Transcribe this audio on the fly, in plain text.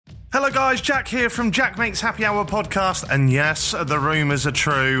Hello guys, Jack here from Jack Makes Happy Hour podcast, and yes, the rumours are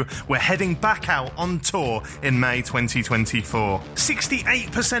true. We're heading back out on tour in May 2024.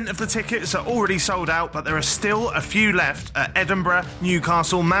 68% of the tickets are already sold out, but there are still a few left at Edinburgh,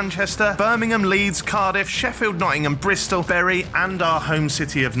 Newcastle, Manchester, Birmingham, Leeds, Cardiff, Sheffield, Nottingham, Bristol, Bury, and our home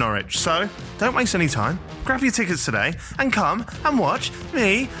city of Norwich. So, don't waste any time. Grab your tickets today and come and watch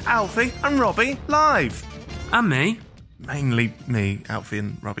me, Alfie, and Robbie live. And me. Mainly me, Alfie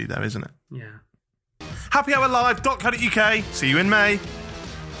and Robbie there, isn't it? Yeah. happyhourlive.co.uk. See you in May.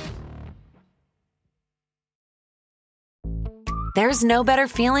 There's no better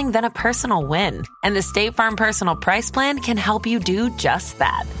feeling than a personal win. And the State Farm Personal Price Plan can help you do just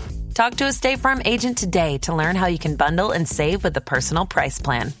that. Talk to a State Farm agent today to learn how you can bundle and save with the Personal Price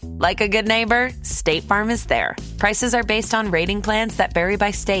Plan. Like a good neighbor, State Farm is there. Prices are based on rating plans that vary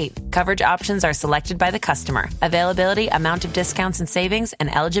by state. Coverage options are selected by the customer. Availability, amount of discounts and savings,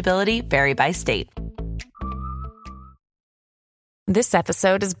 and eligibility vary by state. This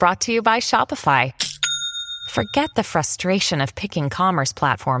episode is brought to you by Shopify. Forget the frustration of picking commerce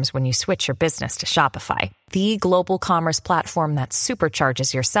platforms when you switch your business to Shopify, the global commerce platform that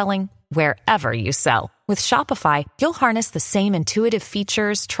supercharges your selling wherever you sell. With Shopify, you'll harness the same intuitive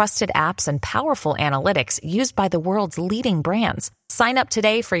features, trusted apps, and powerful analytics used by the world's leading brands. Sign up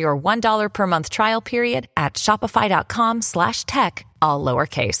today for your $1 per month trial period at shopify.com/tech, all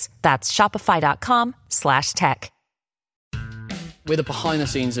lowercase. That's shopify.com/tech. We're the behind the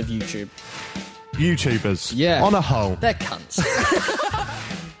scenes of YouTube. YouTubers. Yeah. On a whole. They're cunts.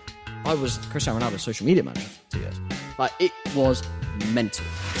 I was Cristiano Ronaldo's social media manager for 2 years. Like, it was mental.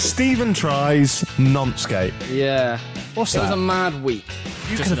 Stephen tries Nonscape. Yeah. What's It that? was a mad week.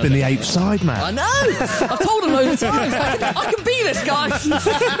 You Just could have been the eighth side, man. I know! I've told him loads of times. I can be this guy.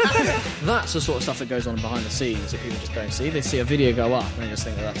 That's the sort of stuff that goes on behind the scenes that people just don't see. They see a video go up and they just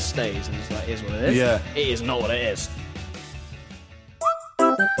think that stays and it's like, it is what it is. Yeah. It is not what it is.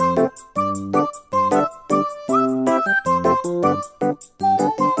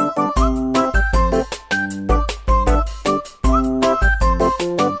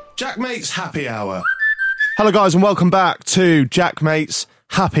 Jack Mate's Happy Hour. Hello guys and welcome back to Jack Mate's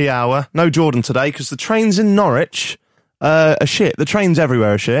Happy Hour. No Jordan today because the trains in Norwich are shit. The trains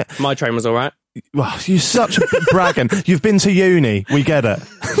everywhere are shit. My train was alright. Well, you're such a bragging. You've been to uni. We get it.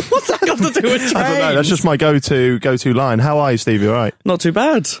 What's that got to do with trains? I don't know. That's just my go-to line. How are you, Stevie? All right? Not too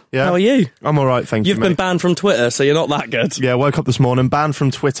bad. Yeah. How are you? I'm all right, thank you, You've been mate. banned from Twitter, so you're not that good. Yeah, woke up this morning, banned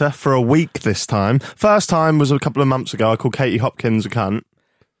from Twitter for a week this time. First time was a couple of months ago. I called Katie Hopkins a cunt.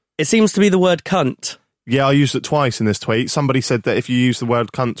 It seems to be the word cunt. Yeah, I used it twice in this tweet. Somebody said that if you use the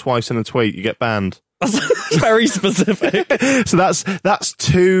word cunt twice in a tweet, you get banned. That's very specific. So that's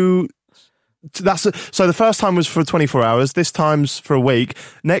two... So the first time was for 24 hours. This time's for a week.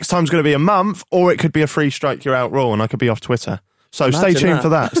 Next time's going to be a month, or it could be a free strike you're out rule, and I could be off Twitter. So stay tuned for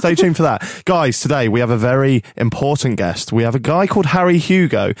that. Stay tuned for that. Guys, today we have a very important guest. We have a guy called Harry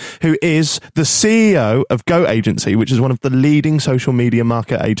Hugo, who is the CEO of Go Agency, which is one of the leading social media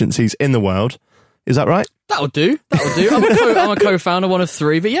market agencies in the world. Is that right? That'll do. I'm a co-founder, one of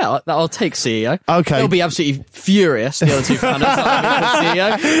three, but yeah, I'll take CEO. Okay. They'll be absolutely furious, the other two founders, that I'm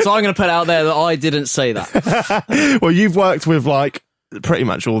CEO. So I'm going to put out there that I didn't say that. Well, you've worked with like pretty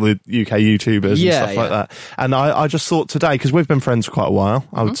much all the UK YouTubers and stuff like that. And I just thought today, because we've been friends for quite a while,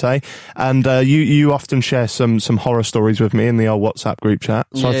 I would say, and you often share some horror stories with me in the old WhatsApp group chat.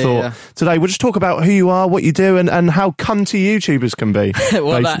 So I thought today we'll just talk about who you are, what you do, and how cunty YouTubers can be.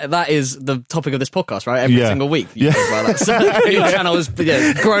 Well, that is the topic of this podcast, right? Every single week. You talk about that. So your channel has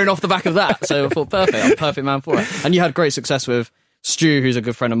grown off the back of that. So I thought, perfect. I'm a perfect man for it. And you had great success with Stu, who's a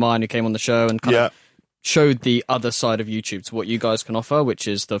good friend of mine, who came on the show and kind of showed the other side of YouTube to what you guys can offer, which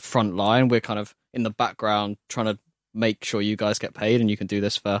is the front line. We're kind of in the background trying to make sure you guys get paid and you can do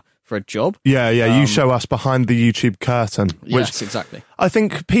this for a job. Yeah, you show us behind the YouTube curtain. Yes, exactly. I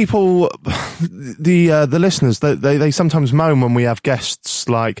think people, the listeners, they sometimes moan when we have guests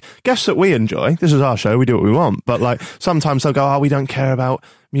that we enjoy. This is our show, we do what we want. But like sometimes they'll go, we don't care about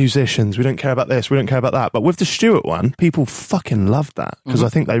musicians, we don't care about this, we don't care about that. But with the Stuart one, people fucking loved that because I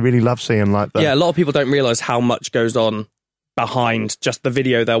think they really love seeing like that. Yeah, a lot of people don't realise how much goes on behind just the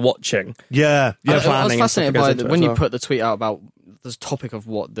video they're watching. I was fascinated by when you put the tweet out about the topic of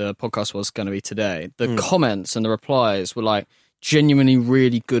what the podcast was going to be today. The comments and the replies were like genuinely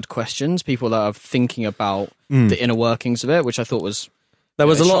really good questions. People that are thinking about the inner workings of it, which I thought was There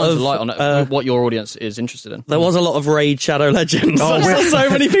was a lot shines of a light on it, what your audience is interested in. There was a lot of Raid Shadow Legends. So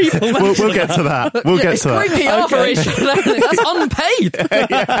many people. We'll get to that. We'll get to that. Great PR for Raid Shadow Legends. That's unpaid.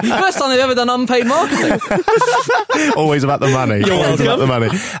 First time they've ever done unpaid marketing. Always about the money. Always about the money.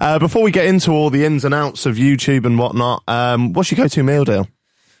 Before we get into all the ins and outs of YouTube and whatnot, what's your go-to meal deal?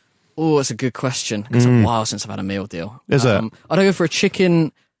 Oh, that's a good question. It's a while since I've had a meal deal. Is it? I'd go for a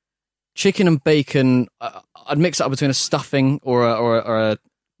chicken and bacon. I'd mix it up between a stuffing or a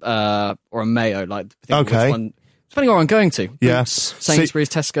mayo. Like, okay. Depending on where I'm going to. Yeah. Boots, Sainsbury's,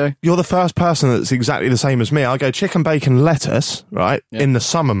 Tesco. You're the first person that's exactly the same as me. I go chicken, bacon, lettuce, right? Yeah. In the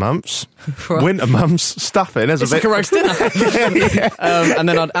summer months. Right. Winter months, stuffing. It's like a roast dinner. And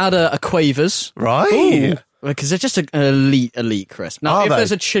then I'd add a Quavers. Right. Because they're just an elite crisp. Now,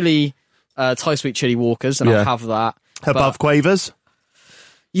 there's a chili, Thai sweet chili Walkers, then I'll have that. Above Quavers?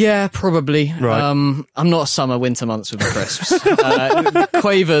 Yeah, probably. Right. I'm not summer, winter months with the crisps.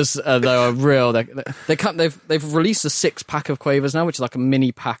 Quavers, though, are real. They've released a 6-pack of Quavers now, which is like a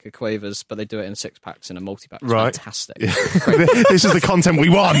mini pack of Quavers, but they do it in 6 packs in a multi-pack. It's fantastic. Yeah. This is the content we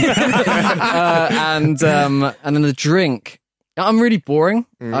want. And then the drink. I'm really boring.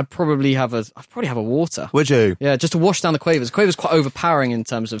 I'd probably have a water. Would you? Yeah, just to wash down the Quavers. Quavers quite overpowering in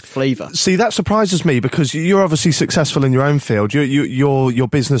terms of flavour. See, that surprises me because you're obviously successful in your own field. You're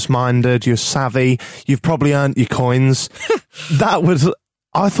business minded. You're savvy. You've probably earned your coins.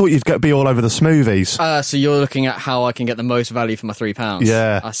 I thought you'd be all over the smoothies. So you're looking at how I can get the most value for my £3.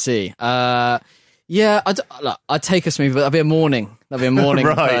 Yeah, I see. Yeah, I'd take a smoothie, but that'd be a morning. That'd be a morning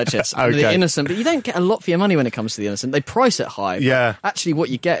purchase. Okay. The innocent, but you don't get a lot for your money when it comes to the innocent. They price it high. Yeah. Actually, what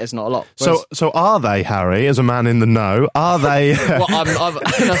you get is not a lot. Whereas, so are they, Harry, as a man in the know, are they... Well, I'm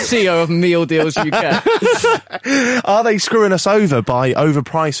a CEO of Meal Deals UK. Are they screwing us over by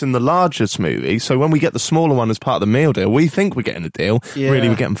overpricing the larger smoothie? So when we get the smaller one as part of the meal deal, we think we're getting a deal. Yeah. Really,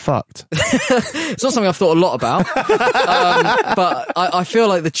 we're getting fucked. It's not something I've thought a lot about. But I feel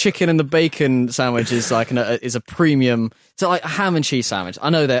like the chicken and the bacon sandwich is like is a premium... So like a ham and cheese sandwich, I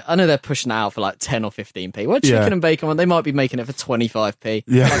know they're pushing it out for like 10 or 15p. Well, chicken and bacon one, they might be making it for 25p.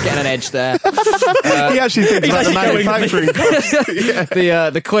 Yeah, like getting an edge there. He actually thinks about the manufacturing cost.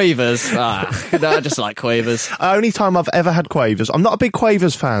 The Quavers, I just like Quavers. Only time I've ever had Quavers. I'm not a big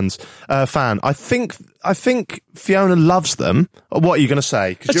Quavers fan. I think Fiona loves them. What are you going to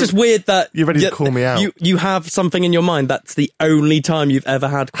say? It's just weird that you're ready to call me out. You have something in your mind that's the only time you've ever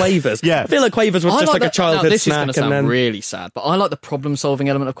had Quavers. Yeah, I feel like Quavers was just like a childhood this snack. This is going to sound really sad, but I like the problem-solving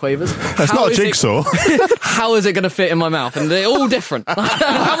element of Quavers. It's not a jigsaw. How is it going to fit in my mouth? And they're all different. How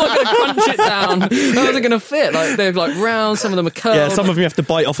am I going to crunch it down? How is it going to fit? Like they're like round. Some of them are curved. Yeah, some of them you have to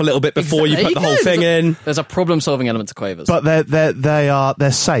bite off a little bit before you put the whole thing in. There's a problem-solving element to Quavers, but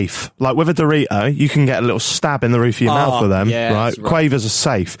they're safe. Like with a Dorito, you can get a little stab in the roof of your mouth with them. Yeah, right? Quavers are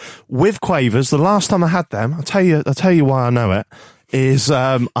safe. With Quavers, the last time I had them, I'll tell you why I know it. Is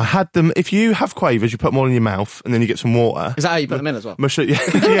I had them. If you have Quavers, you put them all in your mouth, and then you get some water. Is that how you put them in as well?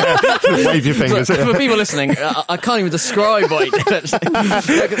 Yeah. Wave your fingers. For people listening, I can't even describe what he did.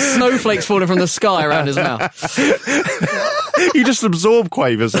 Like snowflakes falling from the sky around his mouth. You just absorb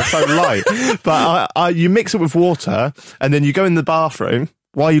Quavers; they're so light. But you mix it with water, and then you go in the bathroom.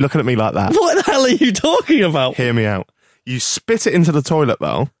 Why are you looking at me like that? What the hell are you talking about? Hear me out. You spit it into the toilet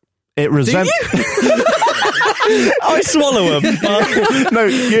bowl. It resembles. I swallow them. No,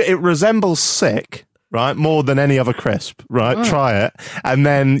 it resembles sick, right? More than any other crisp, right? Oh. Try it, and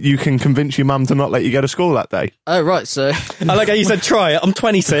then you can convince your mum to not let you go to school that day. Oh, right. So I like how you said try it. I'm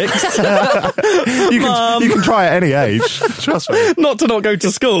 26. You can try at any age. Trust me. Not to not go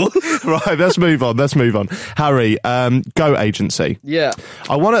to school. Right. Let's move on. Harry, Go Agency. Yeah.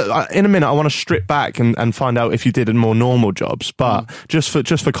 I want to in a minute. I want to strip back and find out if you did more normal jobs. But just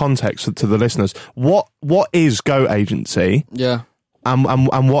for context to the listeners, what is Go Agency? Yeah. And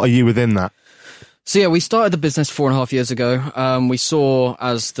what are you within that? So yeah, we started the business 4.5 years ago. We saw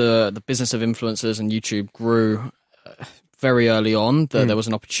as the business of influencers and YouTube grew very early on that there was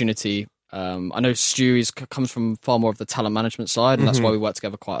an opportunity. I know Stu comes from far more of the talent management side, and that's why we work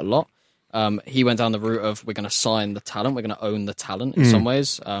together quite a lot. He went down the route of we're going to sign the talent, we're going to own the talent in some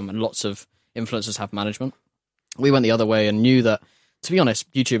ways, and lots of influencers have management. We went the other way and knew that, to be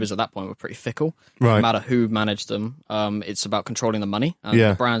honest, YouTubers at that point were pretty fickle. Right. No matter who managed them, it's about controlling the money, and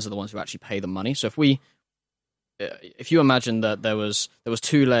the brands are the ones who actually pay the money. So if you imagine that there was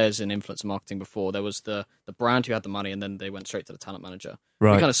 2 layers in influencer marketing before, there was the brand who had the money, and then they went straight to the talent manager.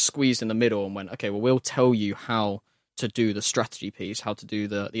 Right. We kind of squeezed in the middle and went, okay, well, we'll tell you how to do the strategy piece, how to do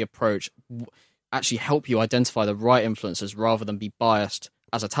the approach, actually help you identify the right influencers rather than be biased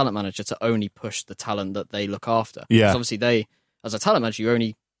as a talent manager to only push the talent that they look after. Yeah. Because obviously they as a talent manager, you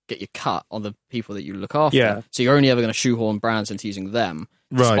only get your cut on the people that you look after. Yeah. So you're only ever going to shoehorn brands into using them,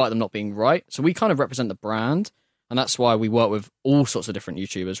 despite them not being right. So we kind of represent the brand, and that's why we work with all sorts of different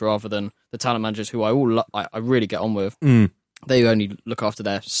YouTubers rather than the talent managers who I really get on with. They only look after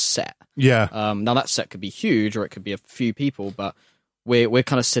their set. Yeah. Now that set could be huge, or it could be a few people, but we're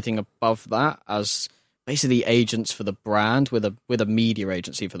kind of sitting above that as basically agents for the brand, with a media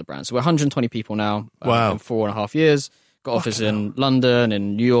agency for the brand. So we're 120 people now. Wow. In 4.5 years. Got offices in London,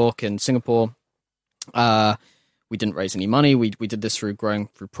 in New York, in Singapore. We didn't raise any money. We did this through growing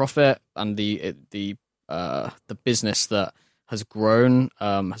through profit, and the business that has grown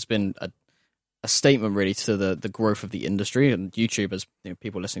has been a statement really to the growth of the industry. And YouTube, as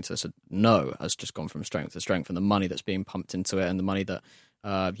people listening to this know, has just gone from strength to strength, and the money that's being pumped into it, and the money that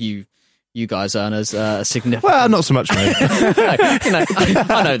you guys earn as a significant... Well, not so much, mate.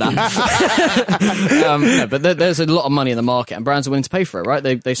 I know that. But there's a lot of money in the market, and brands are willing to pay for it, right?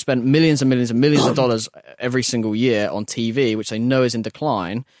 They spend millions and millions and millions of dollars every single year on TV, which they know is in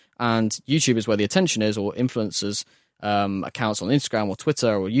decline, and YouTube is where the attention is, or influencers' accounts on Instagram or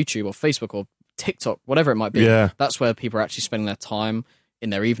Twitter or YouTube or Facebook or TikTok, whatever it might be. Yeah. That's where people are actually spending their time in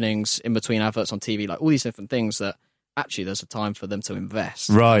their evenings, in between adverts on TV, like all these different things that actually there's a time for them to invest.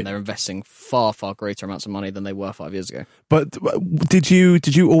 Right. And they're investing far, far greater amounts of money than they were 5 years ago. But did you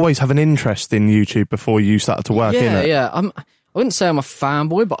always have an interest in YouTube before you started to work in it? Yeah. I wouldn't say I'm a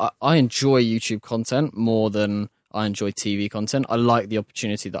fanboy, but I enjoy YouTube content more than I enjoy TV content. I like the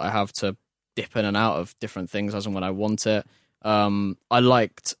opportunity that I have to dip in and out of different things as and when I want it. I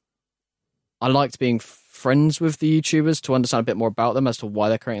liked being friends with the YouTubers to understand a bit more about them as to why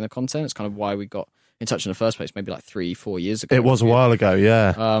they're creating the content. It's kind of why we got in touch in the first place, maybe like 3-4 years ago. It was a while ago,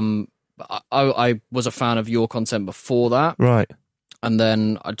 yeah. I was a fan of your content before that. Right. And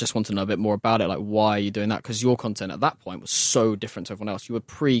then I just want to know a bit more about it, like why are you doing that? Because your content at that point was so different to everyone else. You were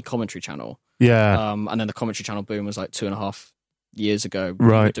pre-commentary channel. Yeah. And then the commentary channel boom was like 2.5 years ago.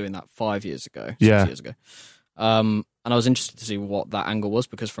 Right. We were doing that 5 years ago, 6 years ago. And I was interested to see what that angle was,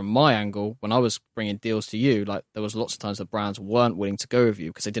 because from my angle, when I was bringing deals to you, like there was lots of times that brands weren't willing to go with you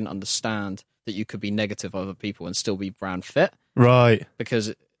because they didn't understand that you could be negative of other people and still be brand fit. Right.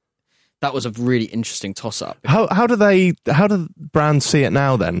 Because that was a really interesting toss-up. How do brands see it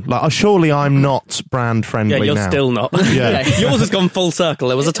now then? Like, surely I'm not brand friendly now. Yeah, you're still not. Yeah. Yours has gone full circle.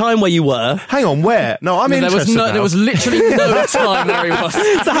 There was a time where you were. Hang on, where? No, I'm interested now. There was literally no time where he was.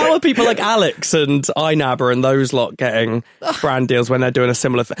 So how are people like Alex and iNabber and those lot getting brand deals when they're doing a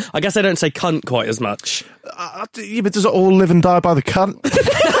similar thing? I guess they don't say cunt quite as much. Yeah, but does it all live and die by the cunt?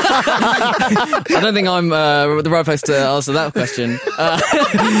 I don't think I'm the right place to answer that question.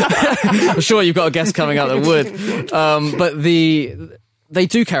 I'm sure you've got a guest coming up that would. But they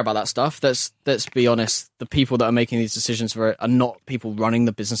do care about that stuff. Let's be honest. The people that are making these decisions are not people running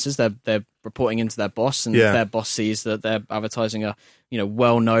the businesses. They're reporting into their boss, and if their boss sees that they're advertising a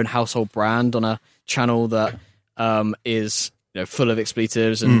well-known household brand on a channel that is full of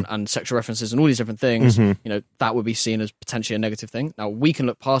expletives and sexual references and all these different things, that would be seen as potentially a negative thing. Now we can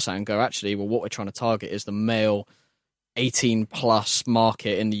look past that and go, actually, well, what we're trying to target is the male 18 plus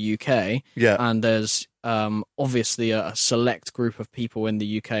market in the UK. Yeah. And there's obviously a select group of people in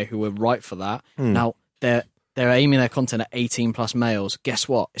the UK who are right for that. Now they're aiming their content at 18 plus males. Guess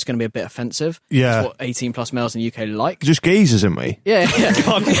what? It's going to be a bit offensive. Yeah. It's what 18 plus males in the UK like. Just geezers, aren't we? Yeah.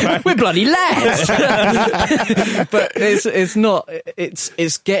 We're bloody lads. But it's not,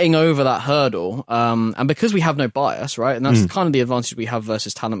 it's getting over that hurdle. And because we have no bias, right? And that's kind of the advantage we have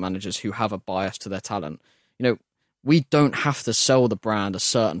versus talent managers who have a bias to their talent. We don't have to sell the brand a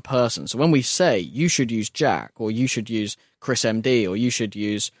certain person. So when we say you should use Jack, or you should use Chris MD, or you should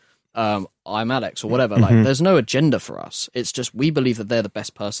use I'm Alex, or whatever, like there's no agenda for us. It's just we believe that they're the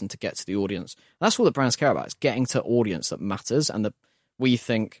best person to get to the audience. That's what the brands care about. It's getting to audience that matters and that we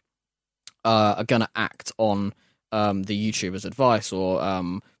think are going to act on the YouTuber's advice or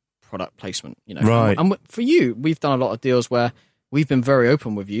product placement. Right. And for you, we've done a lot of deals where we've been very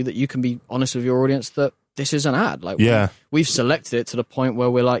open with you that you can be honest with your audience that this is an ad. Like, we've selected it to the point where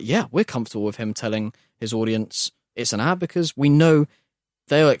we're like, we're comfortable with him telling his audience it's an ad because we know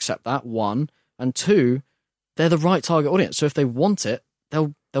they'll accept that, one, and two, they're the right target audience. So if they want it,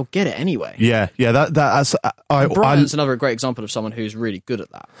 they'll get it anyway. Yeah. That's Brian's another great example of someone who's really good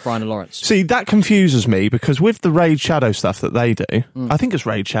at that. Brian and Lawrence. See, that confuses me because with the Raid Shadow stuff that they do, I think it's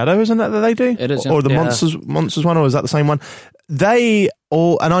Raid Shadow, isn't it, that they do? It is, or the Monsters one, or is that the same one? They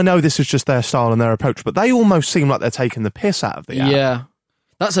all, and I know this is just their style and their approach, but they almost seem like they're taking the piss out of the app. Yeah,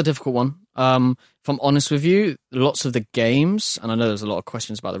 that's a difficult one. If I'm honest with you, lots of the games, and I know there's a lot of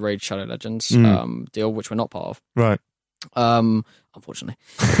questions about the Raid Shadow Legends deal, which we're not part of. Right. Unfortunately.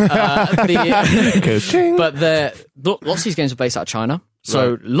 But lots of these games are based out of China.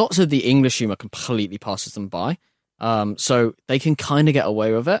 So lots of the English humour completely passes them by. So they can kind of get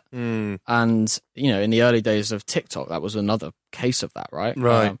away with it. And, in the early days of TikTok, that was another case of that, right?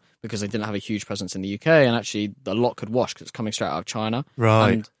 Right. Because they didn't have a huge presence in the UK, and actually a lot could wash because it's coming straight out of China.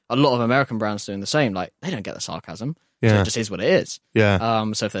 Right. And a lot of American brands doing the same. Like, they don't get the sarcasm. Yeah. So it just is what it is.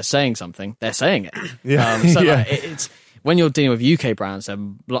 Yeah. So if they're saying something, they're saying it. Yeah. Like, it's when you're dealing with UK brands, they're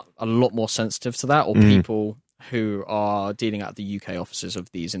a lot more sensitive to that, or people who are dealing at the UK offices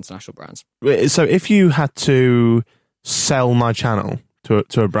of these international brands. So if you had to sell my channel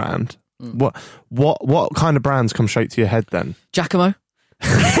to a brand, what kind of brands come straight to your head then? Giacomo.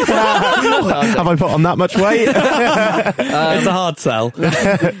 Have I put on that much weight? It's a hard sell.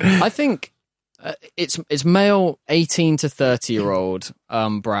 I think it's male 18 to 30-year-old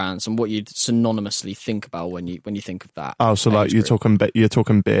brands, and what you'd synonymously think about when you think of that. Oh, so like you're talking beer, you're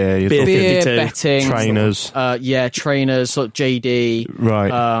talking beer, betting, trainers, trainers, sort of JD,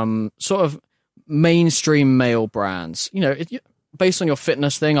 right? Sort of mainstream male brands. Based on your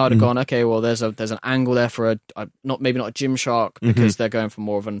fitness thing, I'd have gone, okay, well, there's an angle there for maybe not a Gymshark, because they're going for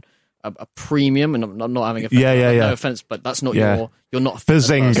more of a premium, and I'm not having no offense, but that's not you're not a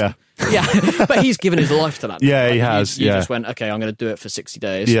Bazinga. Yeah, but he's given his life to that. Yeah, he has. You just went, okay, I'm going to do it for 60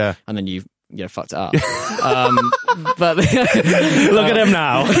 days. Yeah, and then you fucked it up. But look at him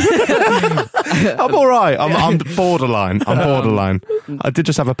now. I'm all right. I'm borderline. I did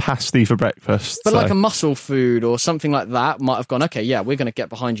just have a pasty for breakfast. But like a muscle food or something like that might have gone, okay, yeah, we're going to get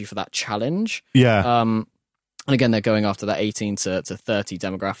behind you for that challenge. Yeah. And again, they're going after that 18 to 30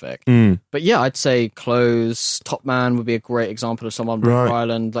 demographic. But yeah, I'd say clothes, Top Man would be a great example of someone from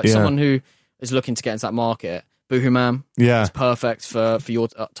Ireland, like someone who is looking to get into that market. Boohoo Man, it's perfect for your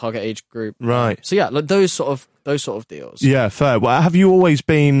target age group, right? So yeah, like those sort of deals. Yeah, fair. Well, have you always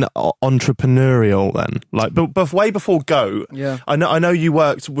been entrepreneurial then? Like, but way before Goat, I know you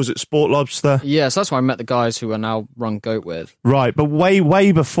worked. Was it Sport Lobster? Yeah, so that's where I met the guys who are now run Goat with. Right, but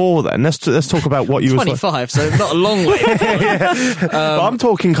way before then. Let's talk about what you 25, so not a long way. But I'm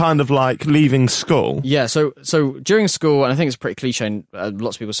talking kind of like leaving school. Yeah, so during school, and I think it's pretty cliche, and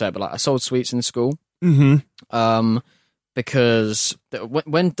lots of people say it, but like I sold sweets in school. Because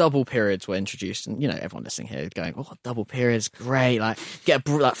when double periods were introduced, and everyone listening here going, "Oh, double periods, great!" Like get a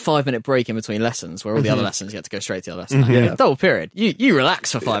 5-minute break in between lessons, where all the other lessons you had to go straight to the other lesson. Like, double period, you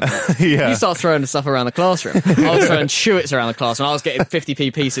relax for 5 minutes. You start throwing stuff around the classroom. I was throwing chewits around the classroom. I was getting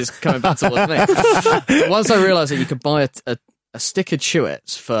 50p pieces coming back towards me. But once I realised that you could buy a stick of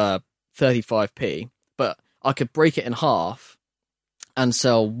chewits for 35p, but I could break it in half and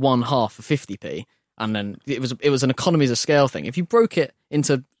sell one half for 50p. And then it was an economies of scale thing. If you broke it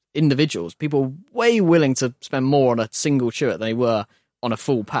into individuals, people were way willing to spend more on a single chewit than they were on a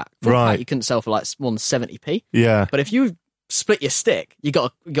full pack. Pack you couldn't sell for like more than 70p. Yeah. But if you split your stick, you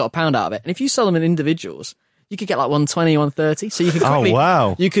got a pound out of it. And if you sell them in individuals, you could get like 120, 130. So you could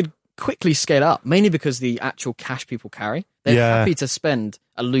you could quickly scale up, mainly because the actual cash people carry. They're happy to spend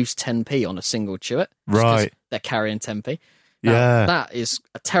a loose 10p on a single chewit. Right. They're carrying 10p. Now, that is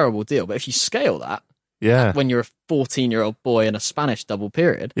a terrible deal. But if you scale that, when you're a 14-year-old boy in a Spanish double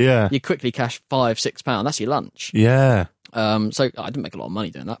period, you quickly cash £5-6. That's your lunch. Yeah. So I didn't make a lot of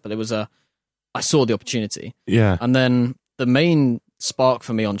money doing that, but I saw the opportunity. Yeah. And then the main spark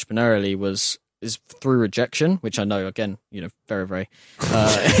for me entrepreneurially is through rejection, which I know, again, very, very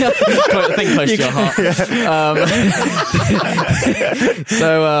think close to your heart.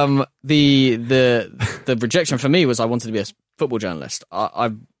 So the rejection for me was I wanted to be a football journalist.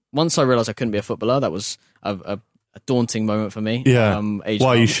 Once I realised I couldn't be a footballer, that was a daunting moment for me. Yeah.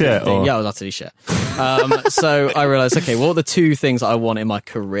 Why, you shit? Or? Yeah, I was utterly shit. So I realised, okay, what are the two things that I want in my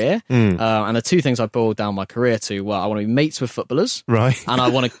career? And the two things I boiled down my career to were I want to be mates with footballers. Right. And I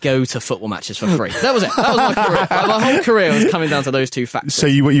want to go to football matches for free. That was it. That was my career. My whole career was coming down to those two factors. So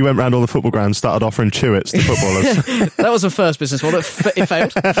you went around all the football grounds, started offering chewits to footballers. That was the first business model. It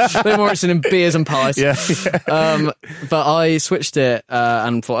failed. They were more interested in beers and pies. Yeah. But I switched it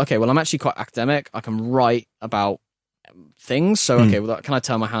and thought, okay, well, I'm actually quite academic. I can write about things. So, okay, well, can I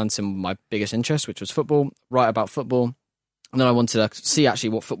turn my hand to my biggest interest, which was football, write about football? And then I wanted to see actually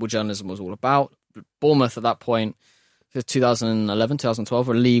what football journalism was all about. Bournemouth at that point, 2011, 2012,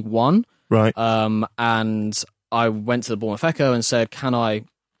 were League One. Right. And I went to the Bournemouth Echo and said, can I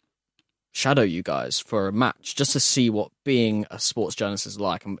shadow you guys for a match just to see what being a sports journalist is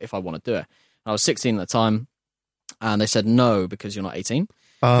like and if I want to do it? And I was 16 at the time, and they said no because you're not 18.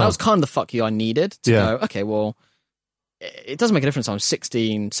 And that was kind of the fuck you I needed to go, okay, well, it doesn't make a difference if I'm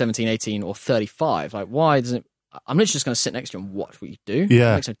 16, 17, 18 or 35. Like, why does it I'm literally just going to sit next to you and watch what you do.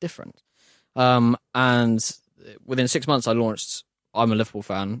 Yeah. It makes no difference. And within 6 months, I'm a Liverpool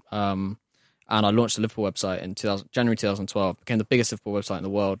fan, and I launched the Liverpool website in January 2012. Became the biggest Liverpool website in the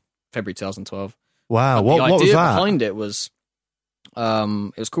world, February 2012. Wow, what was that? The idea behind it was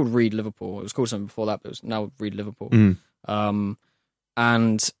called Read Liverpool. It was called something before that, but it was now Read Liverpool.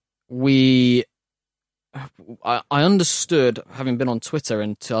 And I understood, having been on Twitter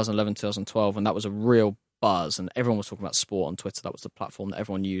in 2011, 2012, and that was a real buzz, and everyone was talking about sport on Twitter. That was the platform that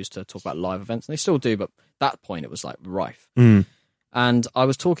everyone used to talk about live events, and they still do, but at that point it was like rife. And I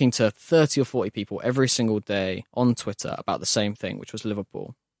was talking to 30 or 40 people every single day on Twitter about the same thing, which was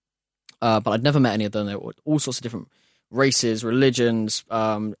Liverpool. But I'd never met any of them. There were all sorts of different races, religions,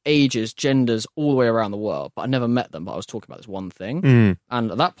 ages, genders, all the way around the world. But I never met them, but I was talking about this one thing.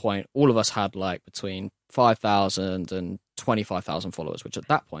 And at that point, all of us had like between 5,000 and 25,000 followers, which at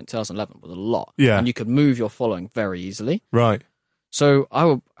that point, 2011, was a lot. Yeah. And you could move your following very easily. Right. So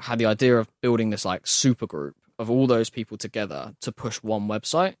I had the idea of building this like super group of all those people together to push one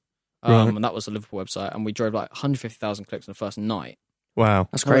website. And that was the Liverpool website. And we drove like 150,000 clicks in the first night. Wow.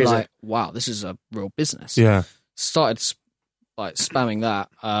 That's crazy. Like, wow, this is a real business. Yeah. Started like spamming that,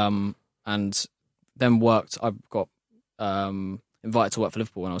 and then worked. I got invited to work for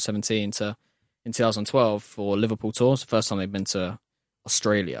Liverpool when I was 17 in 2012 for Liverpool tours. The first time they'd been to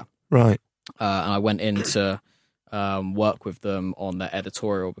Australia. Right. And I went in to work with them on their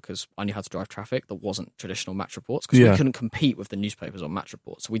editorial because I knew how to drive traffic that wasn't traditional match reports, because we couldn't compete with the newspapers on match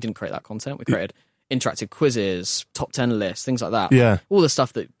reports. So we didn't create that content. We created interactive quizzes, top 10 lists, things like that. Yeah. All the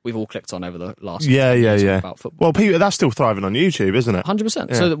stuff that we've all clicked on over the last years about football. Well, people, that's still thriving on YouTube, isn't it? 100%.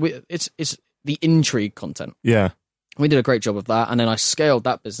 Yeah. So that it's the intrigue content. Yeah. We did a great job of that, and then I scaled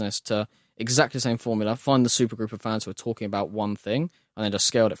that business to exactly the same formula. Find the super group of fans who are talking about one thing, and then just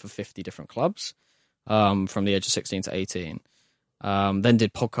scaled it for 50 different clubs from the age of 16 to 18. Then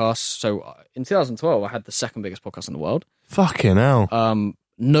did podcasts. So in 2012, I had the second biggest podcast in the world. Fucking hell.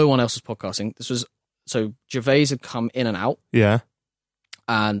 No one else was podcasting. So Gervais had come in and out. Yeah.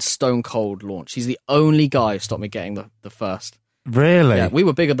 And Stone Cold launched. He's the only guy who stopped me getting the first. Really? Yeah, we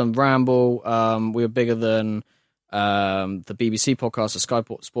were bigger than Ramble. We were bigger than the BBC podcast, the Sky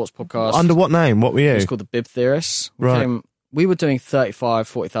Sports podcast. Under what name? What were you? It was called The Bib Theorists. We were doing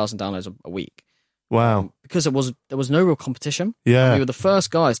 35,000, 40,000 downloads a week. Wow. Because there was no real competition. Yeah. And we were the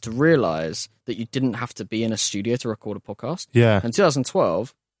first guys to realise that you didn't have to be in a studio to record a podcast. Yeah. In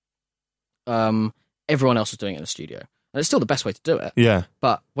 2012, everyone else was doing it in a studio. And it's still the best way to do it. Yeah.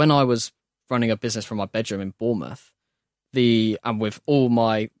 But when I was running a business from my bedroom in Bournemouth, and with all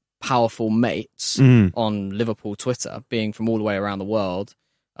my powerful mates on Liverpool Twitter, being from all the way around the world,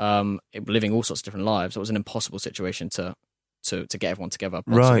 living all sorts of different lives, it was an impossible situation to get everyone together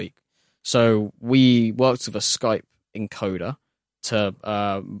once a week. So we worked with a Skype encoder to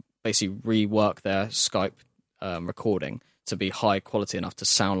basically rework their Skype recording to be high quality enough to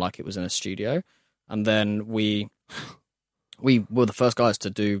sound like it was in a studio. And then we were the first guys to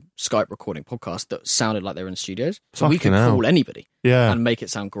do Skype recording podcasts that sounded like they were in studios. So we could call anybody and make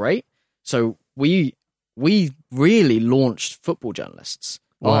it sound great. So we really launched football journalists.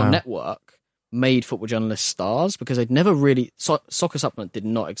 Wow. Our network made football journalists stars because they'd never really... Soccer Supplement did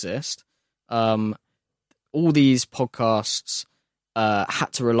not exist. All these podcasts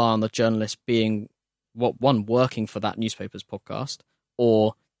had to rely on the journalists being, working for that newspaper's podcast,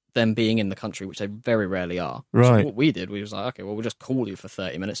 or them being in the country, which they very rarely are. Right. So what we did, we was like, okay, well, we'll just call you for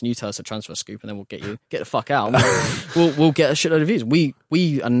 30 minutes and you tell us a transfer scoop and then we'll get the fuck out. We'll get a shitload of views.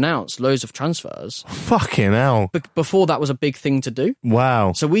 We announced loads of transfers. Fucking hell. Before that was a big thing to do.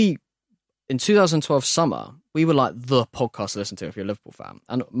 Wow. So in 2012 summer, we were like the podcast to listen to if you're a Liverpool fan.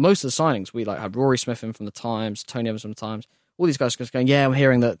 And most of the signings, we like had Rory Smith in from the Times, Tony Evans from the Times, all these guys just going, yeah, I'm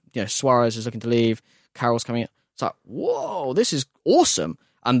hearing that Suarez is looking to leave, Carroll's coming in. It's like, whoa, this is awesome.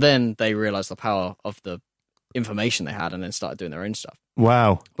 And then they realised the power of the information they had and then started doing their own stuff.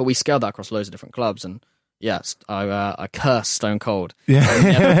 Wow. But we scaled that across loads of different clubs. And yes, I cursed Stone Cold. Yeah.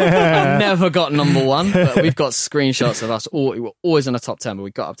 I've never got number one, but we've got screenshots of us. We were always in the top 10, but we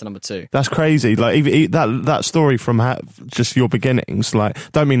got up to number 2. That's crazy. Like even that story from just your beginnings, like,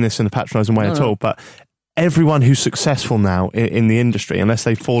 don't mean this in a patronising way at all, but everyone who's successful now in the industry, unless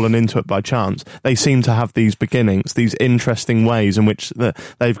they've fallen into it by chance, they seem to have these beginnings, these interesting ways in which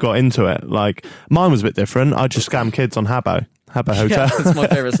they've got into it. Like, mine was a bit different. I just scammed kids on Habbo Hotel. Yeah, that's my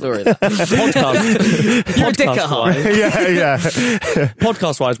favourite story. Podcast. You're a dick at heart. Yeah.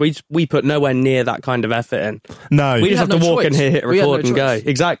 Podcast-wise, we put nowhere near that kind of effort in. No. We just have to walk in here, hit record and go.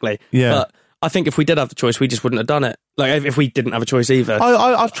 Exactly. Yeah. But I think if we did have the choice, we just wouldn't have done it. Like, if we didn't have a choice either.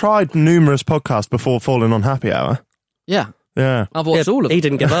 I've tried numerous podcasts before falling on Happy Hour. Yeah. Yeah. I've watched all of them. He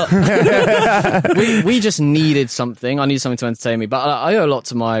didn't give up. we just needed something. I needed something to entertain me. But I owe a lot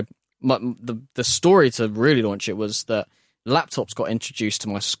to the story to really launch it was that laptops got introduced to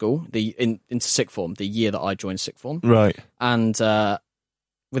my school into sixth form, the year that I joined sixth form. Right. And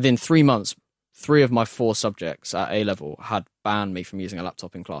within 3 months, 3 of my 4 subjects at A-level had banned me from using a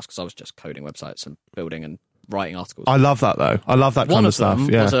laptop in class because I was just coding websites and building and writing articles. I love that, though. I love that kind of stuff.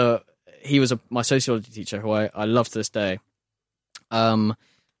 One of them was my sociology teacher, who I love to this day.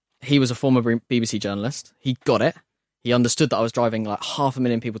 He was a former BBC journalist. He got it. He understood that I was driving like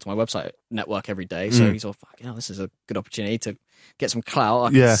 500,000 people to my website network every day. So he thought, this is a good opportunity to get some clout.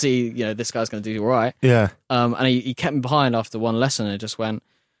 I can see, this guy's going to do all right. Yeah. And he kept me behind after one lesson and just went,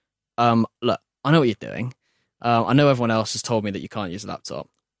 look, I know what you're doing. I know everyone else has told me that you can't use a laptop.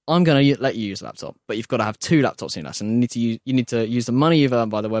 I'm going to let you use a laptop, but you've got to have 2 laptops in your lesson. You need to use the money you've earned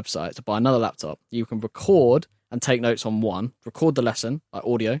by the website to buy another laptop. You can record and take notes on one, record the lesson, like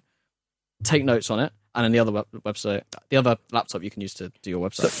audio, take notes on it, and then the other laptop you can use to do your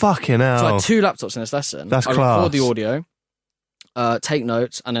website. Fucking hell. So I had 2 laptops in this lesson. That's class. Record the audio, take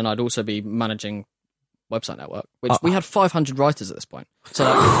notes, and then I'd also be managing website network, which we had 500 writers at this point. So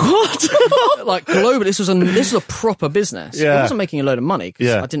what? Like globally, this was a proper business. Yeah. I wasn't making a load of money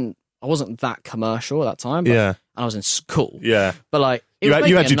because I wasn't that commercial at that time. But, and I was in school. Yeah, but like. You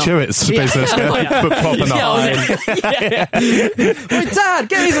had your Chewits business, but proper not. My dad,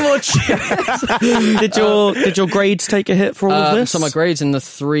 get me some more Chewits. Did your grades take a hit for all of this? So my grades in the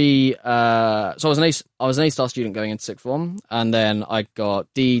 3. So I was an A-star student going into sixth form, and then I got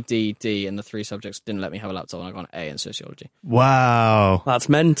D, and the 3 subjects didn't let me have a laptop, and I got an A in sociology. Wow, that's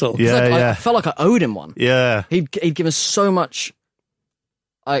mental. Yeah, I felt like I owed him one. Yeah, he'd given so much,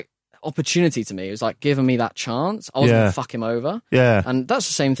 opportunity to me. It was like giving me that chance. I wasn't gonna fuck him over. Yeah. And that's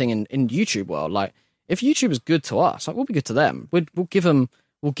the same thing in YouTube world. Like if YouTube is good to us, like we'll be good to them. We'll give them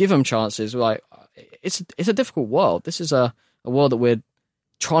chances. Like it's a difficult world. This is a world that we're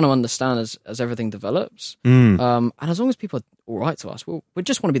trying to understand as everything develops. And as long as people are all right to us, we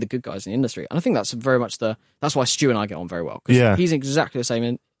just want to be the good guys in the industry. And I think that's very much that's why Stu and I get on very well, because he's exactly the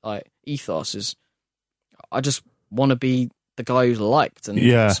same ethos. Is I just want to be the guy who's liked and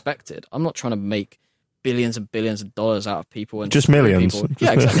respected. I'm not trying to make billions and billions of dollars out of people and just millions. People.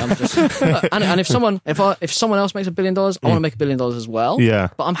 Yeah, exactly. I'm just and if someone else makes $1 billion, I want to make $1 billion as well. Yeah,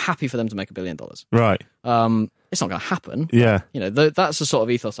 but I'm happy for them to make $1 billion. Right. It's not going to happen. Yeah. That's the sort of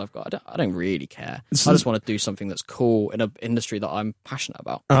ethos I've got. I don't really care. I just want to do something that's cool in an industry that I'm passionate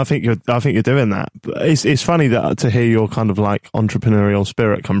about. I think you're doing that. But it's funny to hear your kind of like entrepreneurial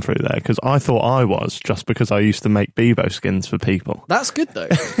spirit come through there, because I thought I was, just because I used to make Bebo skins for people. That's good though.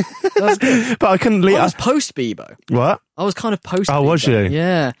 That's good. But I couldn't leave. I was post Bebo. What? I was kind of post. Oh, was you?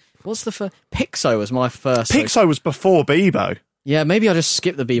 Yeah. What's the first? Pixo was my first. Pixo was before Bebo. Yeah, maybe I just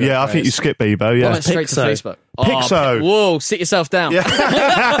skipped the Bebo. Yeah, I think you skipped Bebo. Yeah, I went straight to Facebook. Pixo. Whoa, sit yourself down. Yeah.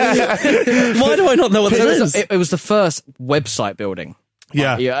 Why do I not know what this is? It was the first website building.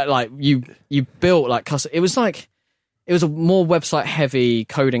 Yeah, like you built like custom. It was a more website heavy,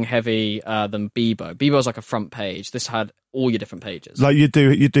 coding heavy than Bebo. Bebo was like a front page. This had all your different pages. Like you'd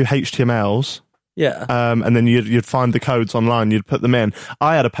do HTMLs. Yeah. And then you'd find the codes online. You'd put them in.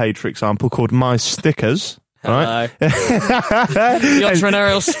 I had a page, for example, called My Stickers. Right? The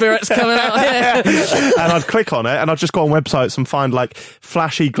entrepreneurial spirit's coming out here. And I'd click on it and I'd just go on websites and find like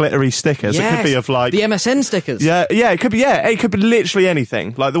flashy, glittery stickers. Yes, it could be of like the MSN stickers. Yeah, it could be literally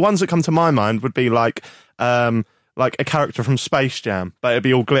anything. Like the ones that come to my mind would be like a character from Space Jam, but it'd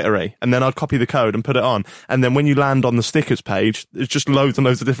be all glittery. And then I'd copy the code and put it on. And then when you land on the stickers page, it's just loads and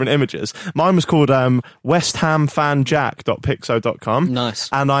loads of different images. Mine was called westhamfanjack.pixo.com. Nice.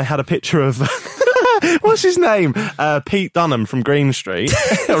 And I had a picture of what's his name? Pete Dunham from Green Street.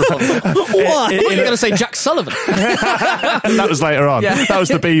 What? You're going to say Jack Sullivan? That was later on. Yeah. That was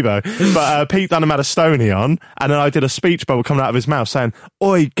the Bebo. But Pete Dunham had a Stony on, and then I did a speech bubble coming out of his mouth saying,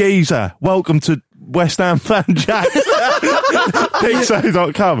 "Oi, geezer, welcome to West Ham Fan Jack."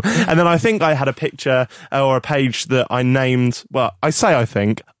 Pixo.com. And then I think I had a picture or a page that I named. Well, I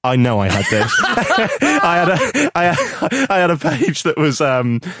think. I know I had this. I had a page that was.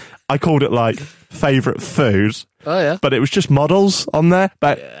 I called it like favourite food, Oh, yeah. But it was just models on there.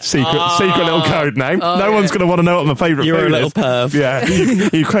 But secret little code name. No one's going to want to know what my favourite You were a food little is. perv. Yeah.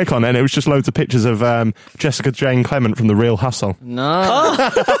 You click on it and it was just loads of pictures of Jessica Jane Clement from The Real Hustle. No.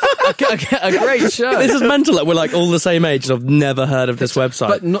 A great show. This is mental that we're like all the same age and I've never heard of this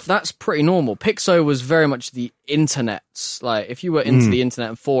website. But that's pretty normal. Pixo was very much the internet. Like, if you were into the internet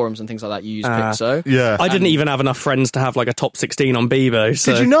and forums and things like that, you used Pixo. Yeah. I didn't even have enough friends to have like a top 16 on Bebo.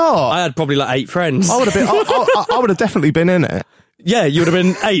 So Did you not? I had probably like 8 friends. I would have been. I would have definitely been in it. Yeah, you would have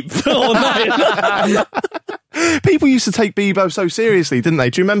been 8th or 9th. People used to take Bebo so seriously, didn't they?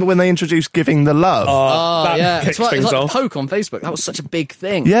 Do you remember when they introduced Giving the Love? That Yeah. kicks It's things like off. Poke on Facebook. That was such a big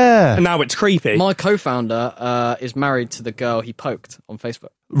thing. Yeah. And now it's creepy. My co-founder is married to the girl he poked on Facebook.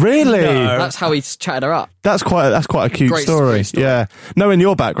 Really? No. That's how he chatted her up. That's quite a cute Great story. story. Yeah. Knowing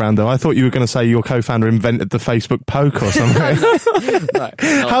your background, though, I thought you were going to say your co-founder invented the Facebook poke or something.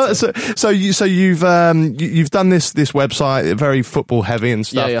 No, So you've done this website, very football heavy and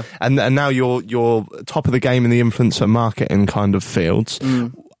stuff, Yeah. and now you're top of the game in the influencer marketing kind of fields.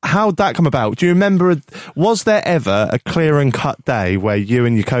 How'd that come about? Do you remember? Was there ever a clear and cut day where you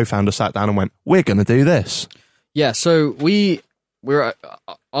and your co-founder sat down and went, "We're going to do this"? Yeah, so we were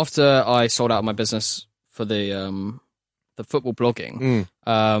after I sold out my business for the football blogging.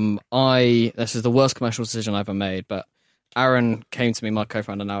 This is the worst commercial decision I ever made, but Aaron came to me, my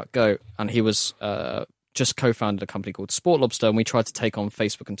co-founder now at Go, and he was just co-founded a company called Sport Lobster, and we tried to take on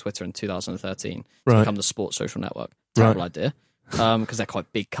Facebook and Twitter in 2013 to become the sports social network. Terrible idea, because they're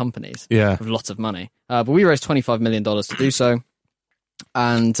quite big companies with lots of money. But we raised $25 million to do so,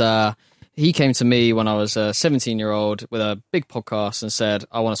 and he came to me when I was a 17-year-old with a big podcast and said,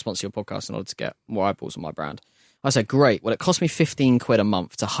 I want to sponsor your podcast in order to get more eyeballs on my brand. I said, great. Well, it cost me £15 a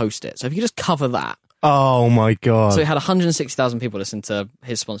month to host it. So if you could just cover that. Oh my God. So he had 160,000 people listen to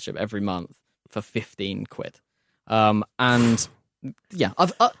his sponsorship every month for £15. And yeah,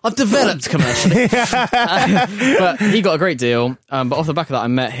 I've developed commercially. But he got a great deal. But off the back of that, I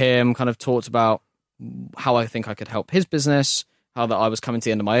met him, kind of talked about how I think I could help his business, how that I was coming to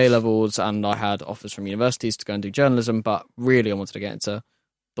the end of my A-levels and I had offers from universities to go and do journalism, but really I wanted to get into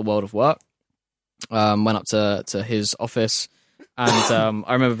the world of work. Went up to his office and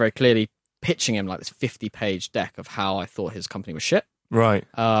I remember very clearly pitching him like this 50-page deck of how I thought his company was shit. Right.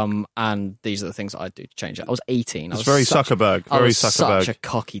 And these are the things that I'd do to change it. I was 18. It's very Zuckerberg. I Very was Zuckerberg. such a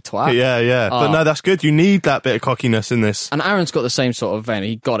cocky twat. Yeah. But no, that's good. You need that bit of cockiness in this. And Aaron's got the same sort of vein.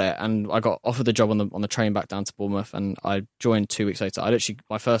 He got it, and I got offered the job on the train back down to Bournemouth, and I joined 2 weeks later.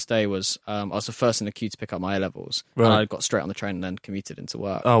 My first day was I was the first in the queue to pick up my A-levels, and I got straight on the train and then commuted into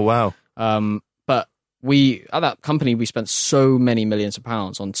work. Oh wow. But at that company we spent so many millions of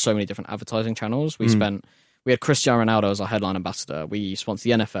pounds on so many different advertising channels. We had Cristiano Ronaldo as our headline ambassador. We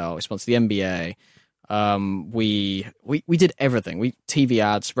sponsored the NFL. We sponsored the NBA. We did everything. We TV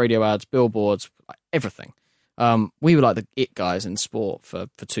ads, radio ads, billboards, everything. We were like the it guys in sport for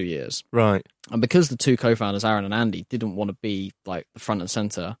 2 years. Right. And because the two co-founders, Aaron and Andy, didn't want to be like the front and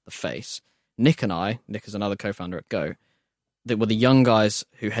center, the face, Nick and I, Nick is another co-founder at Go, that were the young guys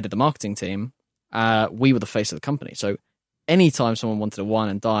who headed the marketing team. We were the face of the company. So anytime someone wanted to wine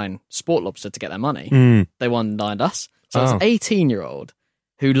and dine Sport Lobster to get their money, they wine and dined us. So as an 18-year-old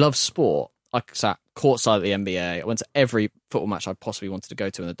who loves sport, I sat courtside at the NBA. I went to every football match I possibly wanted to go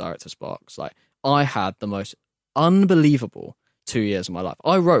to in the director's box. Like, I had the most unbelievable 2 years of my life.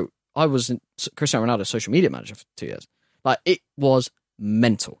 I was Cristiano Ronaldo's social media manager for 2 years. Like, it was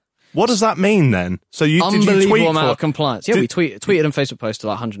mental. What does that mean then? So did you Unbelievable tweet amount for of compliance. Yeah, we tweeted and Facebook posted to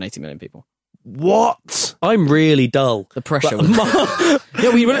like 180 million people. What? I'm really dull. The pressure.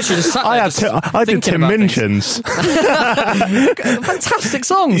 Yeah, we literally just sat there. I did Tim Minchin's. Fantastic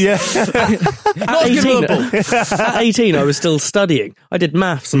songs. Yeah. At 18, I was still studying. I did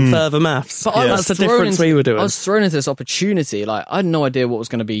maths and further maths. But That's the difference we were doing. I was thrown into this opportunity. Like, I had no idea what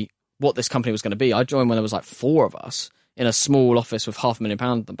this company was going to be. I joined when there was like 4 of us in a small office with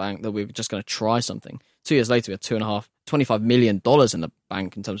 £500,000 in the bank that we were just going to try something. 2 years later, we had $25 million in the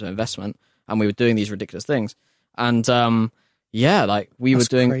bank in terms of investment. And we were doing these ridiculous things. And like we were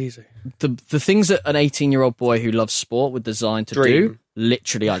doing crazy. The things that an 18-year-old boy who loves sport would design to do.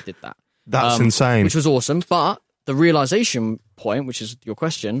 Literally, I did that. That's insane. Which was awesome. But the realization point, which is your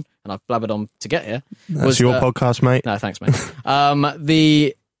question, and I've blabbered on to get here. That's your podcast, mate. No, thanks, mate.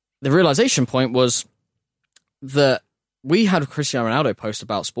 The realization point was that we had Cristiano Ronaldo post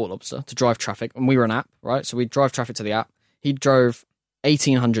about Sport Lobster to drive traffic, and we were an app, right? So we drive traffic to the app. He drove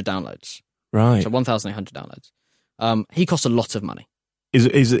 1,800 downloads. Right. So 1,800 downloads. He cost a lot of money.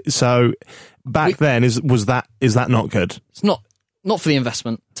 Is it so? Back then, is that not good? It's not for the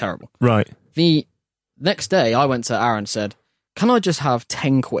investment. Terrible. Right. The Next day, I went to Aaron and said, can I just have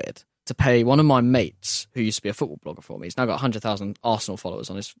 10 quid to pay one of my mates who used to be a football blogger for me? He's now got 100,000 Arsenal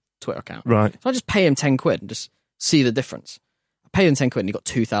followers on his Twitter account. Right. So I just pay him 10 quid and just see the difference. I paid him 10 quid and he got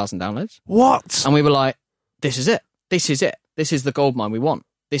 2,000 downloads. What? And we were like, this is it. This is it. This is the goldmine we want.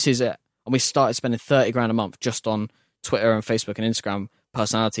 This is it. And we started spending 30 grand a month just on Twitter and Facebook and Instagram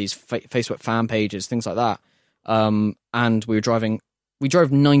personalities, Facebook fan pages, things like that. And we drove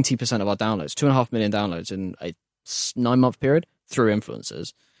 90% of our downloads, 2.5 million downloads in a 9-month period through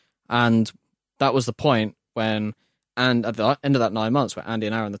influencers. And that was the point when, and at the end of that 9 months, where Andy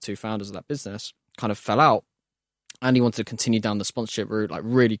and Aaron, the two founders of that business, kind of fell out. Andy wanted to continue down the sponsorship route, like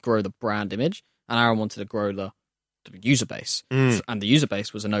really grow the brand image, and Aaron wanted to grow the user base. And the user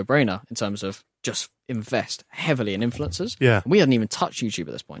base was a no-brainer in terms of just invest heavily in influencers. Yeah. We hadn't even touched YouTube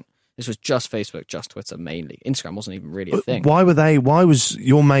at this point. This was just Facebook, just Twitter mainly. Instagram wasn't even really a thing. Why was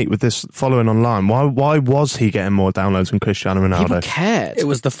your mate with this following online? Why was he getting more downloads than Cristiano Ronaldo? People cared. It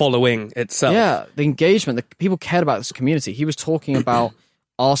was the following itself. Yeah, the engagement. The people cared about this community. He was talking about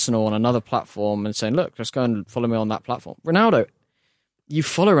Arsenal on another platform and saying, look, just go and follow me on that platform. Ronaldo, you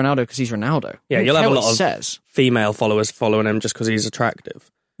follow Ronaldo because he's Ronaldo. Yeah, You you'll don't have a care what lot it of says. female followers following him just because he's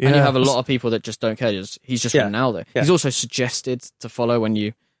attractive. And you have a lot of people that just don't care. He's just Ronaldo. Yeah. He's also suggested to follow when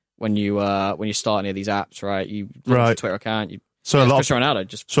you start any of these apps, right? You link Right. your Twitter account. So a lot Cristiano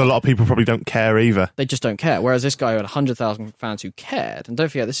Ronaldo So a lot of people probably don't care either. they just don't care. Whereas this guy had 100,000 fans who cared. And don't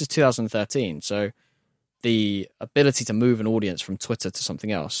forget, this is 2013, so the ability to move an audience from Twitter to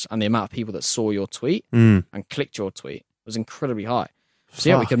something else and the amount of people that saw your tweet and clicked your tweet was incredibly high. So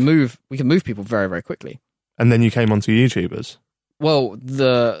yeah, we can move people very, very quickly. And then you came onto YouTubers. Well,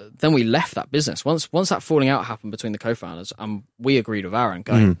 then we left that business. Once that falling out happened between the co-founders, and we agreed with Aaron,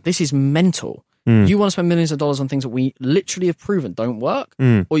 going, this is mental. You want to spend millions of dollars on things that we literally have proven don't work,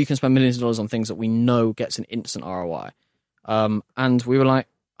 or you can spend millions of dollars on things that we know gets an instant ROI. And we were like,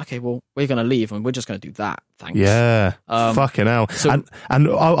 okay, well, we're going to leave and we're just going to do that. Thanks. Yeah, fucking hell. so- and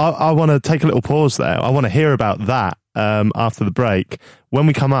I want to take a little pause there. I want to hear about that after the break. When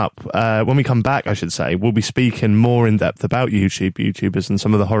we come back, I should say, we'll be speaking more in depth about YouTubers and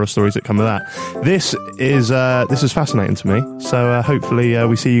some of the horror stories that come with that. This is fascinating to me. So hopefully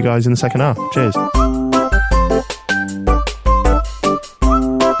we see you guys in the second half. Cheers.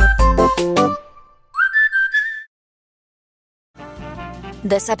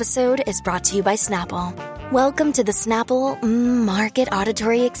 This episode is brought to you by Snapple. Welcome to the Snapple Market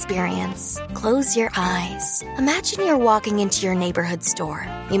Auditory Experience. Close your eyes. Imagine you're walking into your neighborhood store.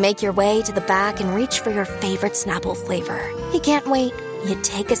 You make your way to the back and reach for your favorite Snapple flavor. You can't wait. You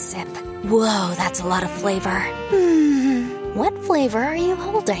take a sip. Whoa, that's a lot of flavor. What flavor are you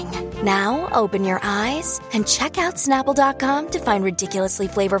holding? Now open your eyes and check out Snapple.com to find ridiculously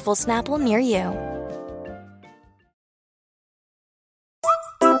flavorful Snapple near you.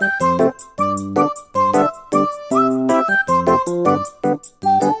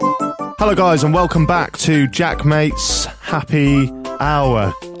 Hello guys and welcome back to Jack Mate's Happy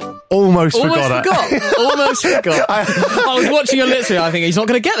Hour. Almost forgot. Almost forgot. I was watching your lips. I think he's not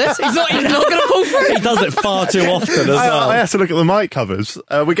going to get this. He's not going to pull through. He does it far too often as well. I have to look at the mic covers.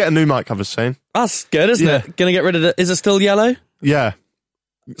 We're getting new mic covers soon. That's good, isn't it? Going to get rid of it. Is it still yellow? Yeah.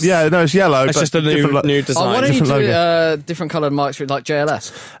 Yeah, no, it's yellow. It's just a new design. Why don't you Different do different coloured mics with like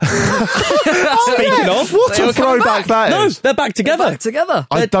JLS? Speaking of, What a throwback that no, is. they're back together. Together.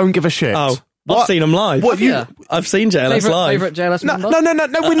 I don't give a shit. Oh, What? I've seen them live. What, you- I've seen JLS live. Favourite JLS No, member?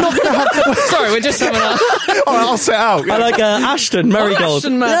 no, we're not going to have... Sorry, we're just having a... All right, I'll sit out. I like Ashton Marigold.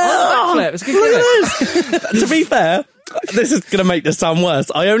 Ashton, man. Oh, backflip. It's a good gimmick. To be fair, this is going to make this sound worse.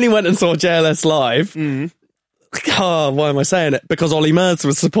 I only went and saw JLS live. Oh, why am I saying it? Because Ollie Merz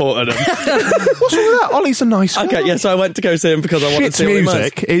was supporting him. What's wrong with that? Ollie's a nice guy. Okay, yeah, so I went to go see him because I wanted to Shit see Ollie Merz.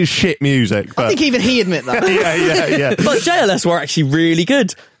 music is shit music. But I think even he admit that. yeah. But JLS were actually really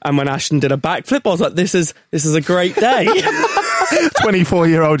good. And when Ashton did a backflip, I was like, this is a great day.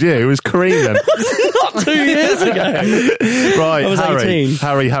 24-year-old you was creaming. Not 2 years ago. Right, I was 18.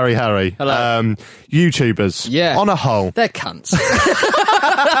 Harry. Hello. YouTubers. Yeah. On a whole. They're cunts.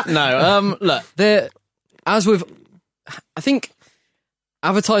 No, look, I think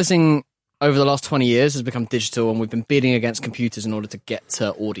advertising over the last 20 years has become digital, and we've been bidding against computers in order to get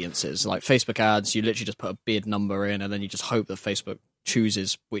to audiences. Like Facebook ads, you literally just put a bid number in, and then you just hope that Facebook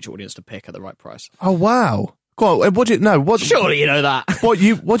chooses which audience to pick at the right price. Oh, wow. Go on, what do you know? Surely you know that. What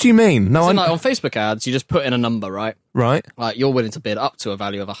do you mean? No, So I'm like on Facebook ads, you just put in a number, right? right. Like you're willing to bid up to a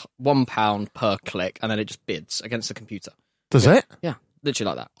value of £1 per click, and then it just bids against the computer. Does it? Yeah. literally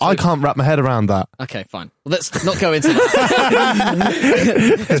like that. So, I can't wrap my head around that. okay, fine. Well, let's not go into that.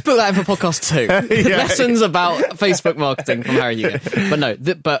 Let's put that in for podcast 2. Lessons about Facebook marketing from Harry Hugo. But no,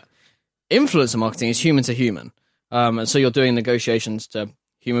 but influencer marketing is human to human. And so you're doing negotiations to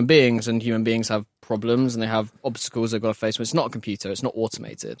human beings, and human beings have problems and they have obstacles they've got to face. It's not a computer, it's not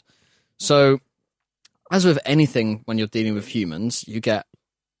automated. So, as with anything, when you're dealing with humans, you get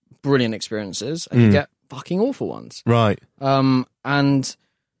brilliant experiences and you get fucking awful ones. Right. And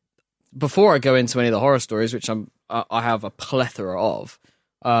before I go into any of the horror stories, which I have a plethora of,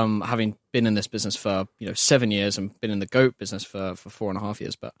 having been in this business for 7 years and been in the goat business for 4.5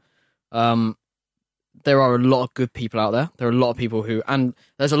 years, but there are a lot of good people out there. There are a lot of people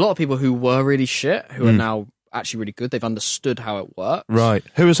there's a lot of people who were really shit who are now actually really good. They've understood how it works. Right.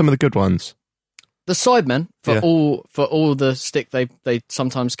 Who are some of the good ones? The sidemen, for all the stick they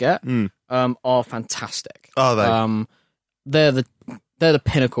sometimes get, are fantastic. Are they? They're the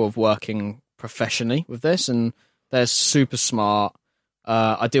pinnacle of working professionally with this, and they're super smart.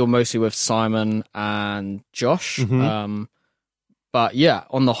 I deal mostly with Simon and Josh. But yeah,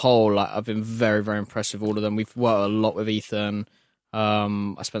 on the whole, I've been very, very impressed with all of them. We've worked a lot with Ethan.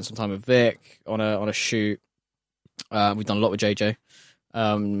 I spent some time with Vic on a shoot. We've done a lot with JJ.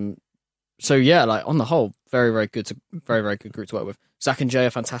 So yeah, on the whole, very, very good group to work with. Zach and Jay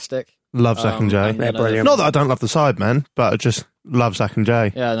are fantastic. Love Zach and Jay. They're brilliant. Not that I don't love the Sidemen, but I just love Zach and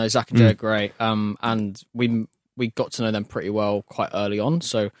Jay. Yeah, no, Zach and Jay are great. And we got to know them pretty well quite early on,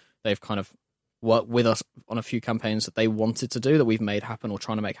 so they've kind of worked with us on a few campaigns that they wanted to do that we've made happen or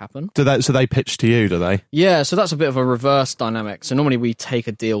trying to make happen. So they pitch to you, do they? Yeah, so that's a bit of a reverse dynamic. So normally we take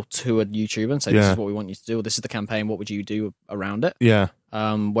a deal to a YouTuber and say, this is what we want you to do, or this is the campaign, what would you do around it? Yeah.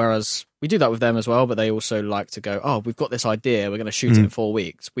 Whereas we do that with them as well, but they also like to go, oh, we've got this idea, we're going to shoot it in 4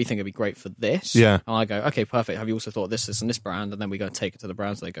 weeks. We think it'd be great for this. Yeah. And I go, okay, perfect. Have you also thought this, and this brand? And then we go and take it to the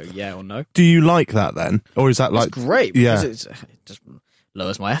brand, so they go, yeah or no. Do you like that then? Or is that It's great, because it just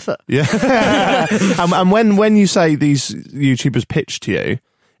lowers my effort. Yeah. and when you say these YouTubers pitch to you,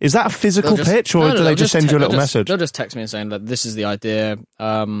 is that a physical pitch, or do they just send you a little message? They'll just text me and saying that this is the idea,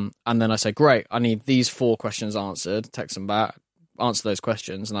 and then I say, great, I need these 4 questions answered. Text them back, answer those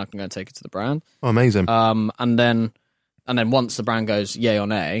questions, and I can go and take it to the brand. Oh, amazing. And then once the brand goes yay or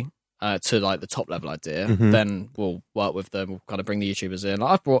nay to the top level idea, then we'll work with them. We'll kind of bring the YouTubers in.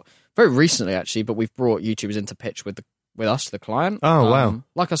 I've brought very recently actually, but we've brought YouTubers in to pitch with us, the client. Oh, wow.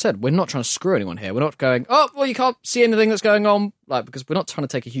 Like I said, we're not trying to screw anyone here. We're not going, oh, well, you can't see anything that's going on, because we're not trying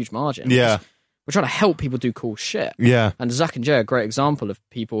to take a huge margin. Yeah. We're trying to help people do cool shit. Yeah. And Zach and Jay are a great example of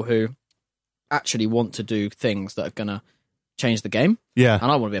people who actually want to do things that are going to change the game. Yeah.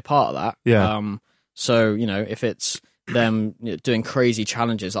 And I want to be a part of that. Yeah. So, if it's them doing crazy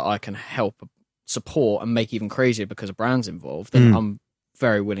challenges that I can help support and make even crazier because a brand's involved, then I'm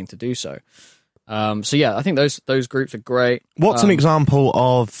very willing to do so. So yeah, I think those groups are great. What's an example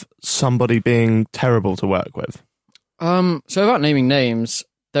of somebody being terrible to work with? So without naming names,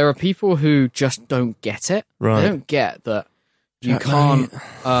 there are people who just don't get it. Right. They don't get that you can't.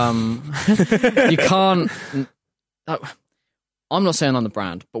 You can't. I'm not saying I'm the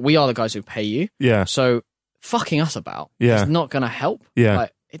brand, but we are the guys who pay you. Yeah. So fucking us about is not going to help. Yeah.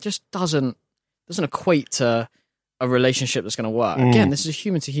 It just doesn't equate to a relationship that's going to work. Again, this is a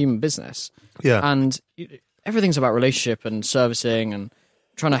human to human business. Yeah. And everything's about relationship and servicing and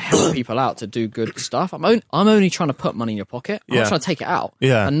trying to help people out to do good stuff. I'm only trying to put money in your pocket. I'm not trying to take it out.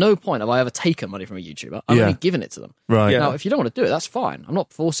 Yeah. At no point have I ever taken money from a YouTuber. I've only given it to them. Right. Now, if you don't want to do it, that's fine. I'm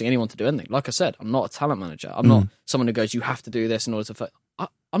not forcing anyone to do anything. Like I said, I'm not a talent manager. I'm not someone who goes, you have to do this in order to...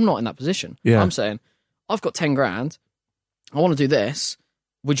 I'm not in that position. Yeah. I'm saying, I've got 10 grand. I want to do this.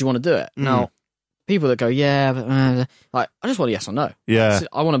 Would you want to do it? Now, people that go, yeah, but I just want a yes or no. Yeah.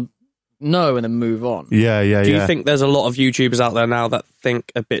 I want to know and then move on. Yeah. Do you think there's a lot of YouTubers out there now that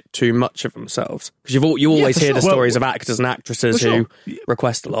think a bit too much of themselves? Because you always hear the stories of actors and actresses who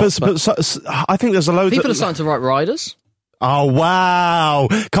request a lot. But I think there's a load. People are starting to write riders. Oh wow!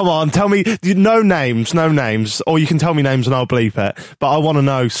 Come on, tell me no names, or you can tell me names and I'll bleep it. But I want to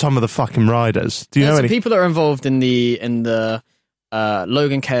know some of the fucking riders. Do you know any people that are involved in the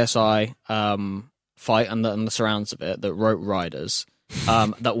Logan KSI fight and the surrounds of it that wrote riders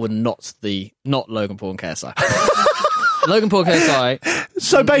that were not Logan Paul and KSI. Logan Paul KSI.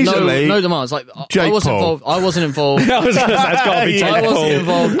 So basically, no demands. I wasn't involved. I was going to say, it's got to be Jake I wasn't Paul.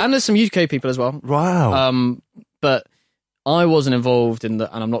 involved, and there's some UK people as well. Wow. But I wasn't involved and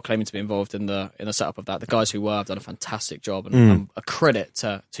I'm not claiming to be involved in the setup of that. The guys who were have done a fantastic job, and a credit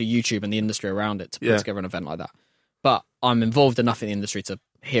to YouTube and the industry around it to put together an event like that. But I'm involved enough in the industry to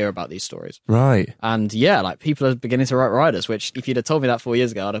hear about these stories. Right. And yeah, like people are beginning to write riders, which if you'd have told me that 4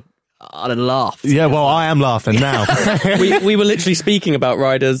 years ago, I'd have laughed. Yeah, well, I am laughing now. we were literally speaking about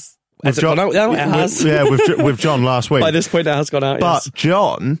riders. Has it gone out now? It has. Yeah, with John last week. By this point, it has gone out. But yes.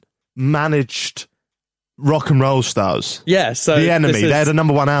 John managed Rock and Roll Stars. Yeah, so The Enemy. They had a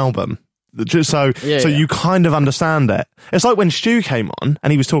number 1 album. So Yeah. you kind of understand it. It's like when Stu came on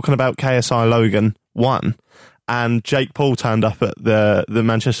and he was talking about KSI Logan 1, and Jake Paul turned up at the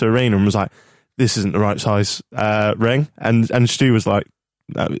Manchester Arena and was like, "This isn't the right size ring," and Stu was like,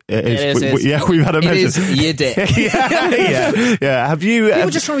 "No, it is. Yeah, we've had a measure." It is your dick. yeah. Have you? People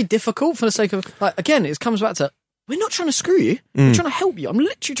are just trying to be difficult for the sake of, like, again, it comes back to, we're not trying to screw you. We're trying to help you. I'm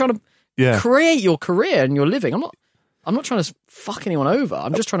literally trying to create your career and your living. I'm not trying to fuck anyone over.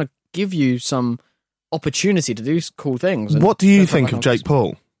 I'm just trying to give you some opportunity to do cool things. What do you think of Jake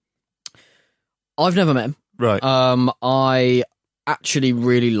Paul? I've never met him. Right. I actually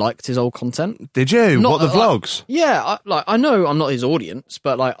really liked his old content. Did you? Not, what, the vlogs? Yeah, I know I'm not his audience,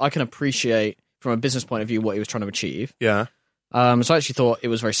 but like I can appreciate from a business point of view what he was trying to achieve. Yeah. So I actually thought it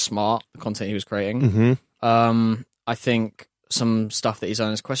was very smart, the content he was creating. Mm-hmm. I think some stuff that he's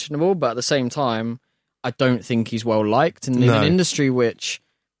done is questionable, but at the same time, I don't think he's well liked in an industry which,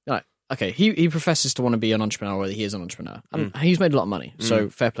 like, okay, he professes to want to be an entrepreneur, whether he is an entrepreneur, and he's made a lot of money, so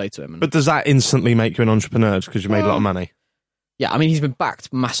fair play to him. But does that instantly make you an entrepreneur because you made a lot of money? Yeah, I mean, he's been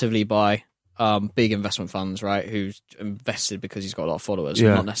backed massively by big investment funds, right, who's invested because he's got a lot of followers,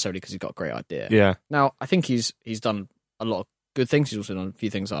 not necessarily because he's got a great idea. Yeah. Now, I think he's done a lot of good things. He's also done a few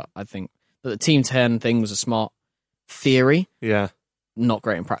things that I think that the Team 10 thing was a smart theory. Yeah. Not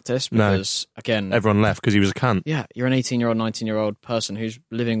great in practice because, again... Everyone left because he was a cunt. Yeah, you're an 18-year-old, 19-year-old person who's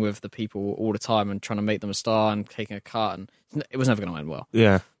living with the people all the time and trying to make them a star and taking a cut, and it was never going to end well.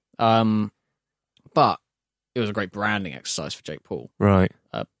 Yeah. But it was a great branding exercise for Jake Paul. Right.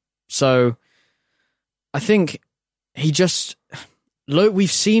 So I think he just...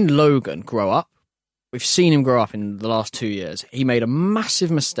 We've seen Logan grow up. We've seen him grow up in the last 2 years. He made a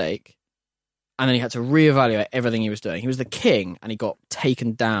massive mistake, and then he had to reevaluate everything he was doing. He was the king, and he got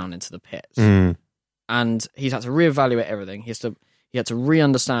taken down into the pits. And he's had to reevaluate everything. He had to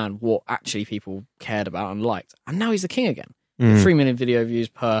re-understand what actually people cared about and liked. And now he's the king again. 3 million video views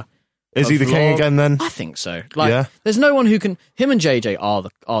per... Is he the king again then? I think so. Like, there's no one who can... Him and JJ are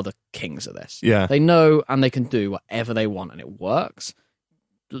the kings of this. Yeah. They know and they can do whatever they want, and it works.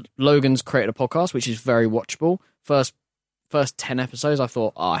 Logan's created a podcast, which is very watchable. First 10 episodes, I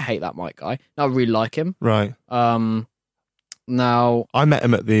thought, I hate that Mike guy. Now I really like him. Right. Now... I met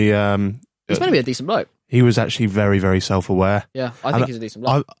him at the... he's meant to be a decent bloke. He was actually very, very self-aware. Yeah, I think he's a decent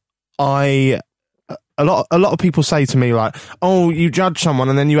bloke. A lot of people say to me, like, "Oh, you judge someone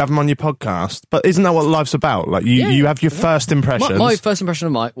and then you have them on your podcast." But isn't that what life's about? Like, you have your first impressions. My first impression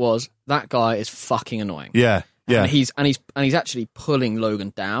of Mike was that guy is fucking annoying. Yeah. Yeah. And he's actually pulling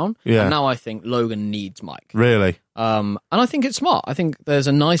Logan down. Yeah. And now I think Logan needs Mike. Really? And I think it's smart. I think there's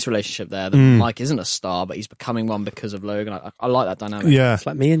a nice relationship there that Mike isn't a star, but he's becoming one because of Logan. I like that dynamic. Yeah. It's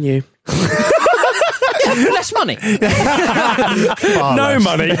like me and you. Less money. No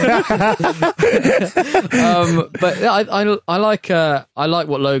money. But I like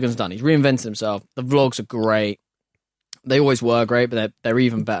what Logan's done. He's reinvented himself. The vlogs are great. They always were great, but they're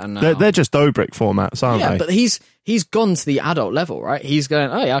even better now. They're just Dobrik formats, aren't they? Yeah, but he's gone to the adult level, right? He's going,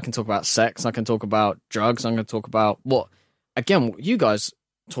 oh yeah, I can talk about sex, I can talk about drugs, I'm going to talk about what you guys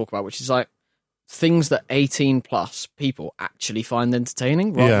talk about, which is like things that 18 plus people actually find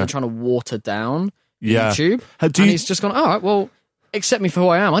entertaining rather than trying to water down YouTube. He's just gone, all right, well, accept me for who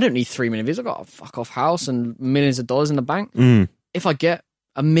I am. I don't need 3 million views. I've got a fuck off house and millions of dollars in the bank. If I get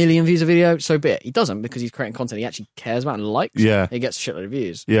 1 million views a video, so be it. He doesn't because he's creating content he actually cares about and likes. Yeah. He gets a shitload of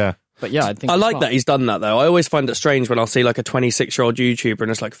views. Yeah. But yeah, I think I like that he's done that though. I always find it strange when I'll see like a 26-year-old YouTuber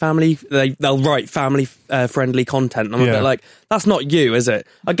and it's like they'll write family friendly content. And I'm a bit like, that's not you, is it?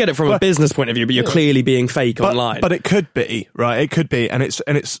 I get it from a business point of view, but you're clearly being fake online. But it could be, right? It could be, and it's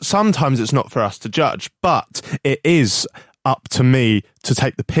sometimes it's not for us to judge, but it is up to me to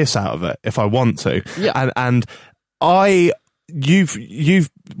take the piss out of it if I want to. Yeah. And You've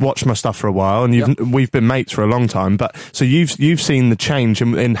watched my stuff for a while, and we've been mates for a long time. But so you've seen the change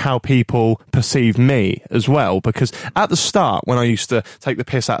in how people perceive me as well. Because at the start, when I used to take the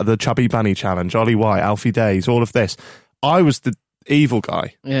piss out of the Chubby Bunny Challenge, Ollie White, Alfie Days, all of this, I was the evil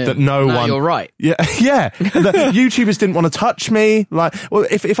guy that no one. You're right. Yeah. The YouTubers didn't want to touch me. Like, well,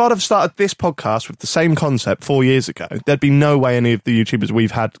 if I'd have started this podcast with the same concept 4 years ago, there'd be no way any of the YouTubers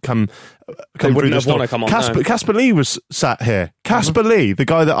we've had come through this door. Casper Lee was sat here. Casper Lee, the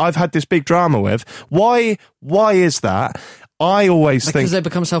guy that I've had this big drama with. Why is that? I always think... Because they've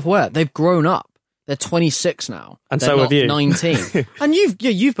become self-aware. They've grown up. They're 26 now. And they're so not have you. 19. And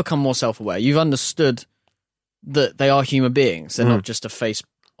you've become more self-aware. You've understood that they are human beings. They're not just a face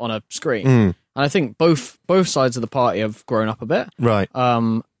on a screen. And I think both sides of the party have grown up a bit. Right.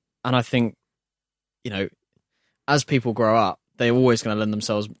 And I think, as people grow up, they're always going to lend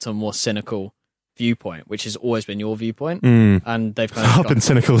themselves to a more cynical viewpoint, which has always been your viewpoint. And they've kind of I've been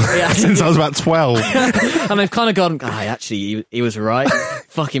cynical since I was about 12. And they've kind of gone, actually, he was right.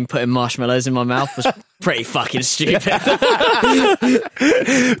 Fucking putting marshmallows in my mouth was pretty fucking stupid.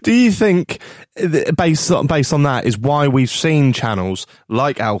 Do you think, based on that, is why we've seen channels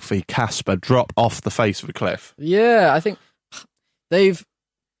like Alfie, Casper drop off the face of a cliff? Yeah, I think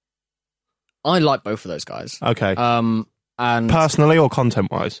I like both of those guys. Okay. And personally or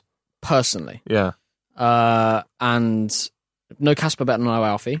content-wise? Personally. Yeah. And no Casper better than no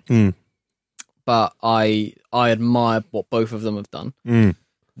Alfie. But I admire what both of them have done.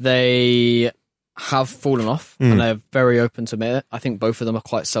 They have fallen off, and they're very open to admit it. I think both of them are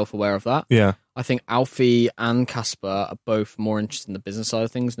quite self-aware of that. Yeah. I think Alfie and Casper are both more interested in the business side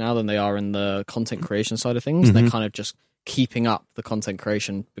of things now than they are in the content creation side of things. They're kind of just keeping up the content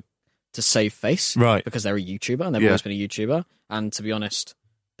creation to save face. Right. Because they're a YouTuber, and they've always been a YouTuber. And to be honest,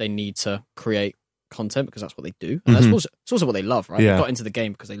 they need to create content because that's what they do. And it's also what they love, right? Yeah. They got into the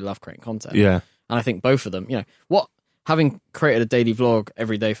game because they love creating content. Yeah. And I think both of them, having created a daily vlog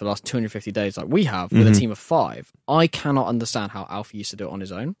every day for the last 250 days like we have with a team of 5, I cannot understand how Alfie used to do it on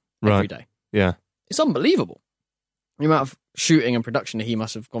his own every day. Yeah. It's unbelievable. The amount of shooting and production that he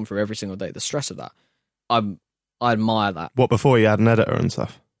must have gone through every single day, the stress of that. I admire that. What, before he had an editor and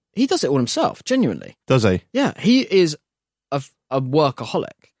stuff? He does it all himself, genuinely. Does he? Yeah, he is a workaholic.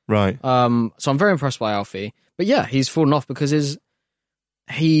 Right. So I'm very impressed by Alfie. But yeah, he's fallen off because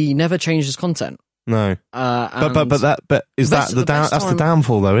he never changed his content. No. That's time, the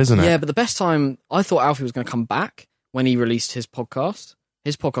downfall though, isn't it? Yeah, but the best time I thought Alfie was going to come back when he released his podcast.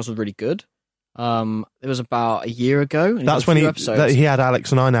 His podcast was really good. It was about a year ago. And that's when he had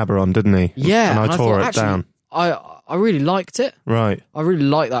Alex and Inabber on, didn't he? Yeah, and I tore it down. I really liked it. Right. I really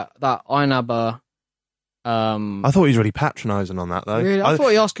liked that Inabber. I thought he was really patronising on that though. Really? I thought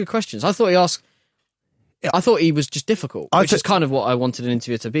he asked good questions. I thought he was just difficult, which is kind of what I wanted an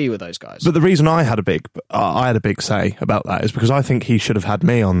interview to be with those guys. But the reason I had a big say about that is because I think he should have had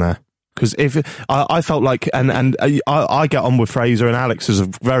me on there. Because if I felt like, and I get on with Fraser, and Alex is a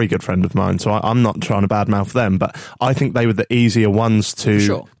very good friend of mine, so I'm not trying to badmouth them, but I think they were the easier ones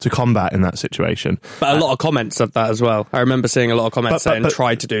to combat in that situation. But a lot of comments said that as well. I remember seeing a lot of comments saying,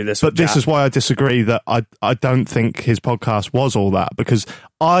 "Try to do this." But this is why I disagree. That I don't think his podcast was all that, because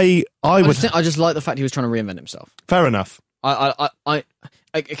I just like the fact he was trying to reinvent himself. Fair enough.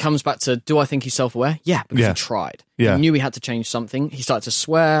 It comes back to, do I think he's self-aware? Yeah, because he tried. Yeah. He knew he had to change something. He started to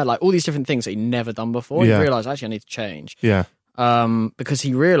swear, like all these different things that he'd never done before. Yeah. He realised, actually, I need to change. Yeah. Because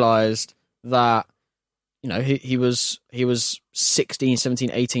he realised that, he was 16,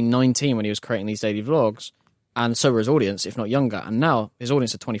 17, 18, 19 when he was creating these daily vlogs, and so were his audience, if not younger. And now his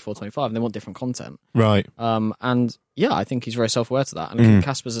audience are 24, 25, and they want different content. Right. And yeah, I think he's very self-aware to that. And I think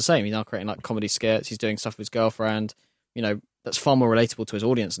Casper's the same. He's now creating like comedy skits. He's doing stuff with his girlfriend. That's far more relatable to his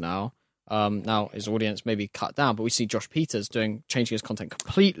audience now. Now his audience may be cut down, but we see Josh Peters changing his content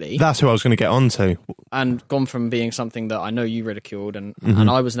completely. That's who I was going to get onto. And gone from being something that I know you ridiculed and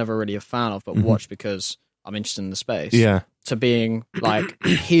I was never really a fan of, but watched because I'm interested in the space. Yeah. To being like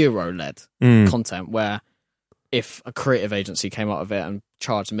hero-led content where if a creative agency came out of it and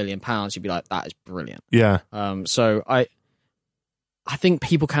charged £1 million, you'd be like, that is brilliant. Yeah. So I think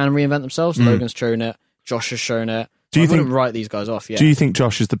people can reinvent themselves. Logan's shown it. Josh has shown it. I wouldn't write these guys off. Yeah. Do you think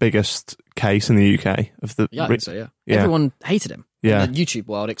Josh is the biggest case in the UK of the? Yeah, I think so. Yeah. Everyone hated him. Yeah. In the YouTube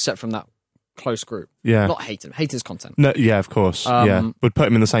world, except from that close group. Yeah. Not hate him. Hate his content. No. Yeah. Of course. Would put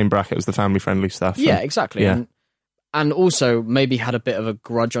him in the same bracket as the family-friendly stuff. Yeah. Exactly. Yeah. And also maybe had a bit of a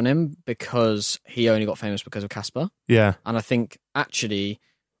grudge on him because he only got famous because of Casper. Yeah. And I think actually.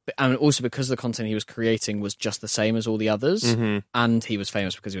 And also because the content he was creating was just the same as all the others, and he was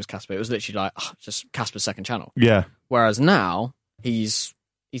famous because he was Casper. It was literally like just Casper's second channel. Yeah. Whereas now he's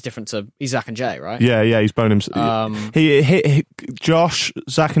different to Zach and Jay, right? Yeah, he's boned himself. He Josh,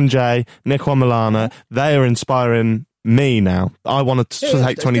 Zach and Jay, Nico and Milana. They are inspiring me now. I want to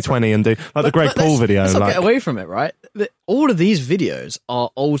take 2020 and do like the Greg Paul video. Let's not get away from it, right? All of these videos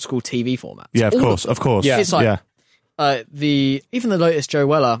are old school TV formats. Yeah, of course. Yeah. It's like, even the latest Joe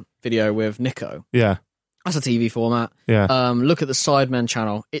Weller video with Nico. Yeah. That's a TV format. Yeah. Look at the Sidemen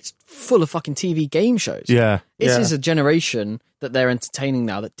channel. It's full of fucking TV game shows. Yeah. This is a generation that they're entertaining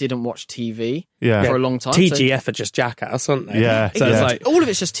now that didn't watch TV for a long time. TGF are just Jackass, aren't they? Yeah. So it's like all of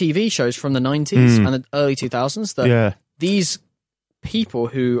it's just TV shows from the 90s and the early 2000s that these people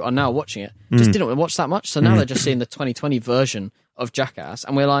who are now watching it just didn't watch that much. So now they're just seeing the 2020 version of Jackass,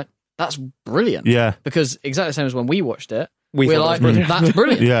 and we're like, that's brilliant. Yeah. Because exactly the same as when we watched it, we're like, that's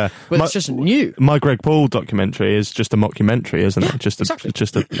brilliant. Yeah. But it's just new. My Greg Paul documentary is just a mockumentary, isn't it? Just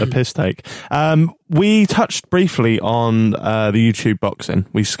a piss take. We touched briefly on the YouTube boxing.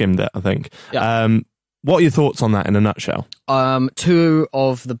 We skimmed it, I think. Yeah. What are your thoughts on that in a nutshell? 2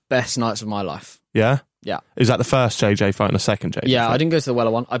 of the best nights of my life. Yeah? Yeah. Is that the first JJ fight and the second JJ Yeah, fight? I didn't go to the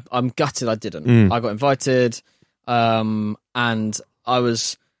Weller one. I'm gutted I didn't. I got invited, and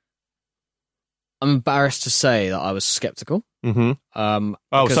I'm embarrassed to say that I was sceptical. Mm-hmm.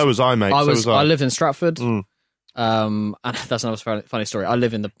 So was I, mate. I lived in Stratford, and that's another funny story. I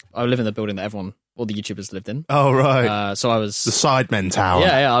live in the building that all the YouTubers lived in. Oh, right. So I was the Sidemen Tower.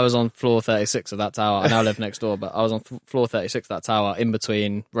 Yeah. I was on floor 36 of that tower. I now live next door, but I was on floor 36 of that tower, in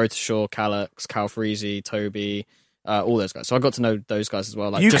between Rotashaw, Calyx, Cal Freezy, Toby. All those guys. So I got to know those guys as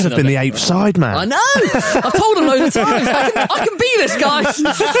well. Like, you could have been the 8th Sideman. I know! I've told them loads of times. I can be this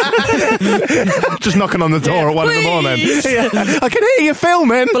guy. Just knocking on the door at 1 in the morning. Yeah, I can hear you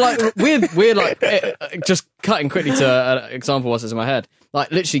filming. But like, we're like, just cutting quickly to an example what's in my head. Like,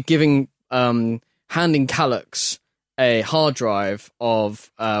 literally giving, handing Calyx a hard drive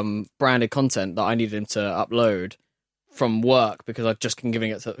of branded content that I needed him to upload from work because I've just been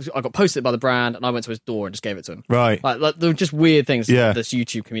giving it to. I got posted by the brand, and I went to his door and just gave it to him. Right, like there were just weird things. Yeah. This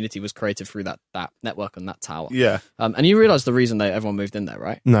YouTube community was created through that network and that tower. Yeah, and you realise the reason everyone moved in there,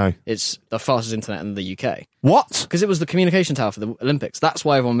 right? No, it's the fastest internet in the UK. What? Because it was the communication tower for the Olympics. That's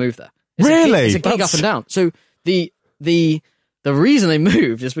why everyone moved there. Really? It's a gig up and down. So the reason they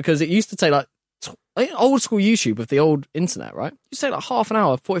moved is because it used to take like old school YouTube with the old internet, right? You say like half an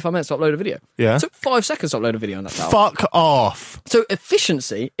hour, 45 minutes to upload a video. Yeah. It took 5 seconds to upload a video on that tower. Fuck off. So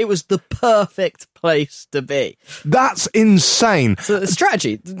efficiency, it was the perfect place to be. That's insane. So the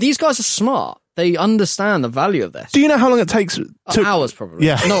strategy, these guys are smart. They understand the value of this. Do you know how long it takes? Hours, probably.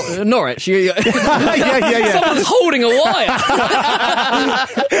 Yeah. Norwich. Yeah. Someone's holding a wire.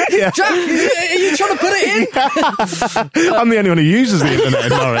 Yeah. Jack, are you trying to put it in? I'm the only one who uses the internet in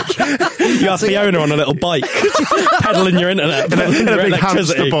Norwich. You have Fiona on a little bike, peddling your internet, in a big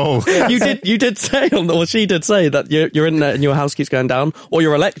hamster ball. You did say, or she did say, that your internet in your house keeps going down, or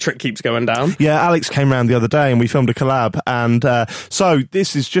your electric keeps going down. Yeah, Alex came round the other day and we filmed a collab, and so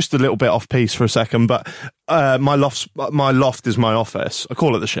this is just a little bit off piece for a second, but my loft is my office. I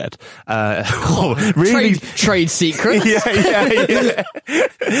call it the shed. Really trade secrets. Yeah.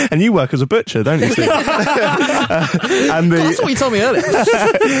 And you work as a butcher, don't you? Steve? That's what you told me earlier.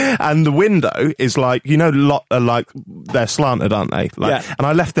 And the window is like, like they're slanted, aren't they? Like, yeah. And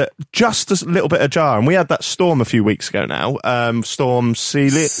I left it just a little bit ajar. And we had that storm a few weeks ago now. Storm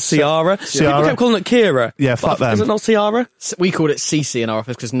Ciara. People kept calling it Kira. Yeah, fuck them. Is it not Ciara? We called it Cece in our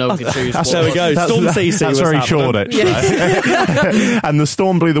office because no one could choose. There we go. Storm Cece. That's very Shoreditch. Yeah. Right? And the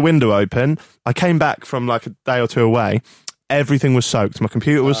storm blew the window open. I came back from like a day or two away. Everything was soaked. My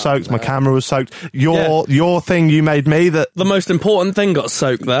computer was soaked. My camera was soaked. Your thing you made me that the most important thing got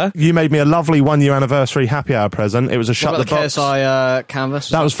soaked there. You made me a lovely 1 year anniversary happy hour present. It was a shut the box. KSI canvas.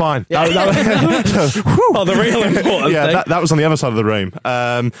 That was fine. Yeah. The real important thing. That was on the other side of the room.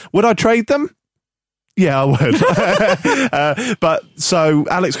 Would I trade them? Yeah, I would. But so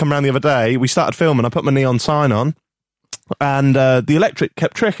Alex came around the other day. We started filming. I put my neon sign on, and the electric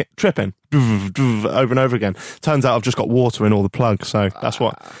kept tripping over and over again. Turns out I've just got water in all the plugs, so that's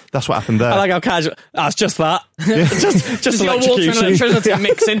what happened there. I like how casual. That's just that. Yeah. just electrocution. Electricity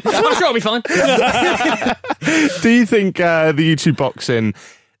mixing. I'm sure I'll be fine. Do you think the YouTube boxing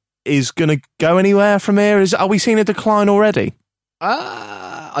is going to go anywhere from here? Are we seeing a decline already?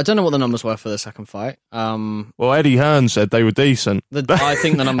 I don't know what the numbers were for the second fight. Well, Eddie Hearn said they were decent. I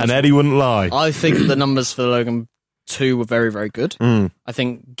think the numbers... and Eddie wouldn't lie. I think the numbers for Logan 2 were very, very good. I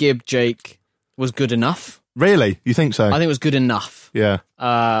think Jake was good enough. Really? You think so? I think it was good enough. Yeah.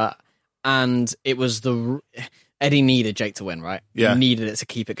 And it was Eddie needed Jake to win, right? Yeah. He needed it to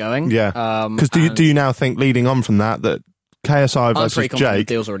keep it going. Yeah. Because do you now think, leading on from that KSI versus I'm pretty confident Jake...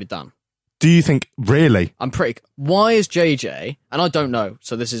 the deal's already done. Do you think, really? Why is JJ, and I don't know,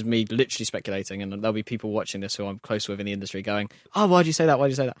 so this is me literally speculating, and there'll be people watching this who I'm close with in the industry going, oh, why'd you say that? Why'd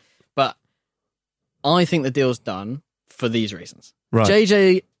you say that? But I think the deal's done for these reasons. Right.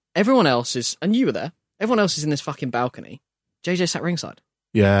 JJ, everyone else is, and you were there, everyone else is in this fucking balcony. JJ sat ringside.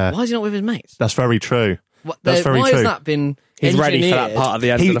 Yeah. Why is he not with his mates? That's very true. That's very why true. has that been? He's ready for that part of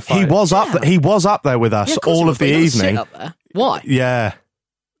the end of the fight. He was up there with us all of the evening. Up there. Why? Yeah.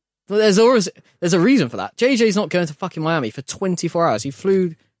 There's a reason for that. JJ's not going to fucking Miami for 24 hours. He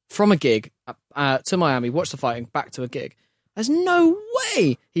flew from a gig to Miami, watched the fight, and back to a gig. There's no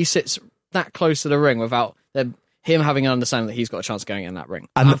way he sits that close to the ring without him having an understanding that he's got a chance of going in that ring.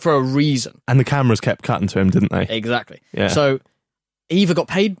 And for a reason. And the cameras kept cutting to him, didn't they? Exactly. Yeah. So he either got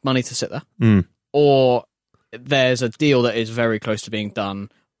paid money to sit there, or there's a deal that is very close to being done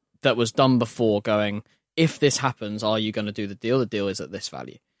that was done before going, if this happens, are you going to do the deal? The deal is at this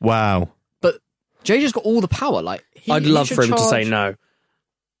value. Wow. But JJ's got all the power. I'd love for him to say no.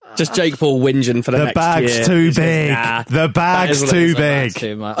 Just Jake Paul whinging for the next year. Bag's too big. The bag's too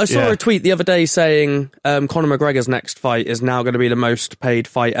big. I saw a tweet the other day saying Conor McGregor's next fight is now going to be the most paid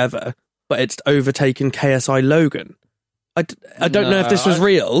fight ever, but it's overtaken KSI Logan. I don't know if this was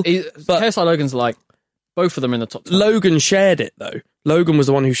real. But KSI Logan's both of them in the top 10. Logan shared it, though. Logan was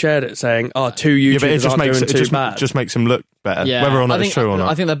the one who shared it, saying, two YouTubers aren't doing too bad. It just makes him look better, whether or not it's true or not.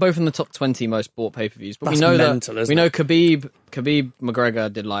 I think they're both in the top 20 most bought pay-per-views. But we know Khabib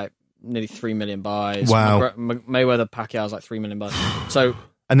McGregor did nearly 3 million buys. Wow. Mayweather Pacquiao's 3 million buys. So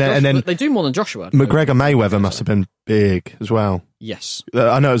and then they do more than Joshua. McGregor Mayweather must have been big as well. Yes.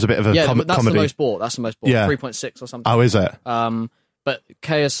 I know it was a bit of a but that's comedy. the most bought. That's the most bought. Yeah. 3.6 or something. Oh, is it? But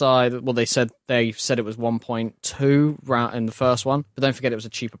KSI, well, they said it was 1.2 round in the first one, but don't forget it was a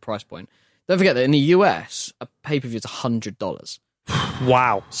cheaper price point. Don't forget that in the US, a pay-per-view is $100.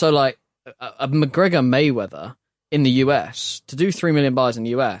 Wow. So, a McGregor Mayweather in the US, to do 3 million buys in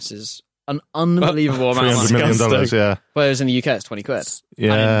the US is an unbelievable amount of money. $300 million, yeah. Whereas in the UK, it's 20 quid.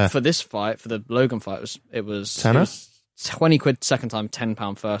 Yeah. And for this fight, for the Logan fight, it was Tenner? 20 quid second time,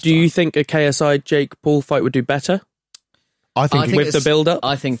 £10 first Do time. you think a KSI Jake Paul fight would do better? I think with the build-up?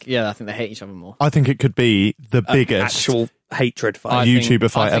 I think they hate each other more. I think it could be the biggest actual hatred fight. YouTuber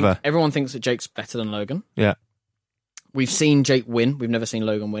fight ever. Everyone thinks that Jake's better than Logan. Yeah. We've seen Jake win. We've never seen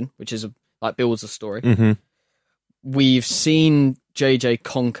Logan win, which is builds a story. Mm-hmm. We've seen JJ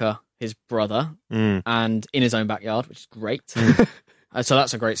conquer his brother and in his own backyard, which is great. So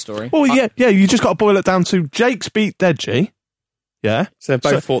that's a great story. Well, yeah. You just got to boil it down to Jake's beat Deji. Yeah. So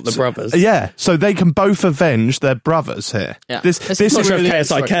they both fought the brothers. Yeah. So they can both avenge their brothers here. Yeah. This not sure if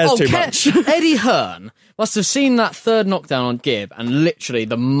KSI cares too much. Eddie Hearn must have seen that third knockdown on Gibb, and literally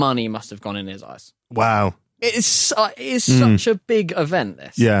the money must have gone in his eyes. Wow. It is such a big event,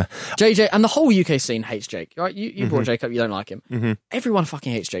 this. Yeah. JJ, and the whole UK scene hates Jake, right? You brought Jake up, you don't like him. Mm-hmm. Everyone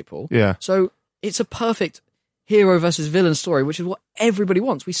fucking hates Jake Paul. Yeah. So it's a perfect hero versus villain story, which is what everybody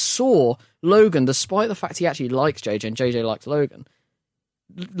wants. We saw Logan, despite the fact he actually likes JJ and JJ likes Logan.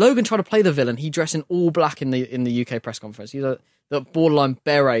 Logan tried to play the villain. He dressed in all black in the UK press conference. He's the borderline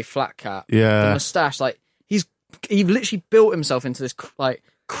beret, flat cap, the moustache. He literally built himself into this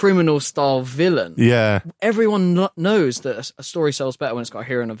criminal style villain. Yeah, everyone knows that a story sells better when it's got a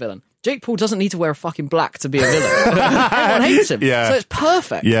hero and a villain. Jake Paul doesn't need to wear a fucking black to be a villain. Everyone hates him. Yeah. So it's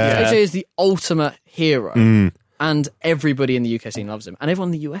perfect. Yeah. JJ is the ultimate hero. And everybody in the UK scene loves him. And everyone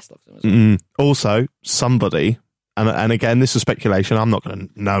in the US loves him as well. Also, somebody, and again, this is speculation, I'm not going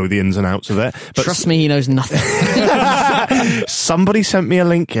to know the ins and outs of it. But trust me, he knows nothing. Somebody sent me a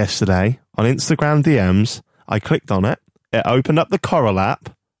link yesterday on Instagram DMs. I clicked on it. It opened up the Coral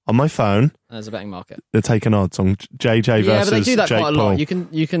app on my phone. There's a betting market. They're taking odds on JJ versus Jake Paul. Yeah, but they do that quite a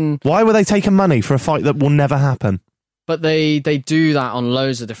lot. You can. Why were they taking money for a fight that will never happen? But they do that on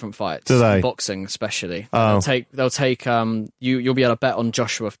loads of different fights. Do they? Boxing especially. Oh. They'll take you'll be able to bet on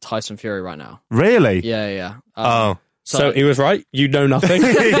Joshua Tyson Fury right now. Really? Yeah. So he was right. You know nothing.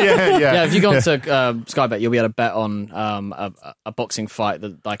 Yeah, if you go onto Sky Bet, you'll be able to bet on a boxing fight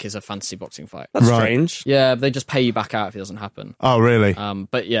that is a fantasy boxing fight. That's strange. Yeah, they just pay you back out if it doesn't happen. Oh, really?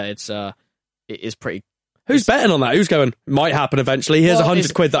 But yeah, it is pretty. Who's betting on that? Who's going, might happen eventually? Here's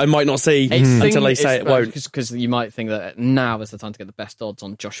 100 quid that I might not see until they say it won't. Because you might think that now is the time to get the best odds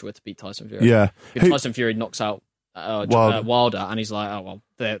on Joshua to beat Tyson Fury. Yeah. If Tyson Fury knocks out Wilder, and he's like, oh, well,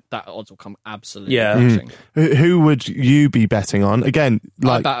 that odds will come absolutely crashing. Who would you be betting on? Again,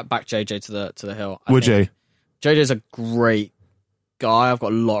 I'd back JJ to the hill. Would you? JJ's a great guy. I've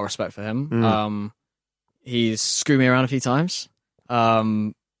got a lot of respect for him. He's screwed me around a few times.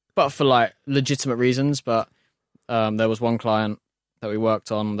 But for legitimate reasons. But there was one client that we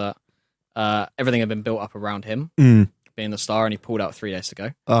worked on that everything had been built up around him being the star, and he pulled out 3 days to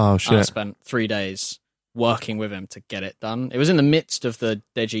go. Oh shit! And I spent 3 days working with him to get it done. It was in the midst of the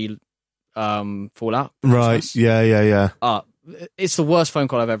Deji fallout. Right? Christmas. Yeah. It's the worst phone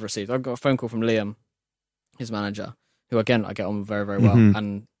call I've ever received. I got a phone call from Liam, his manager, who again I get on very, very well,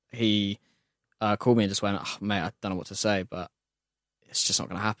 and he called me and just went, oh, mate, I don't know what to say, but it's just not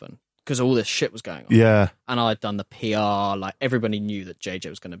going to happen. Because all this shit was going on. Yeah. And I'd done the PR, like everybody knew that JJ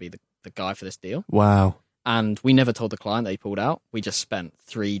was going to be the guy for this deal. Wow. And we never told the client that he pulled out. We just spent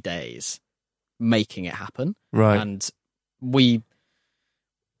 3 days making it happen. Right. And Liam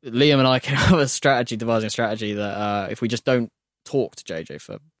and I came up with devising a strategy that if we just don't talk to JJ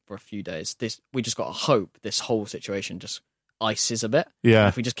for a few days, we just got to hope this whole situation just ices a bit. Yeah. And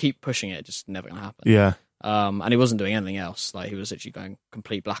if we just keep pushing it, it's just never going to happen. Yeah. And he wasn't doing anything else. Like, he was literally going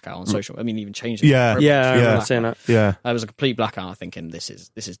complete blackout on social. I mean, even changing. Yeah. I've seen it. Yeah. It was a complete blackout. I'm thinking this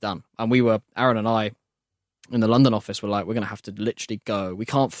is done. And Aaron and I, in the London office, were like, we're going to have to literally go. We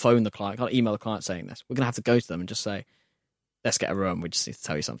can't phone the client, can't email the client saying this. We're going to have to go to them and just say, let's get a room. We just need to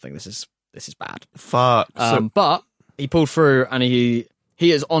tell you something. This is bad. Fuck. But he pulled through, and he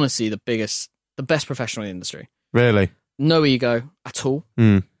is honestly the best professional in the industry. Really? No ego at all.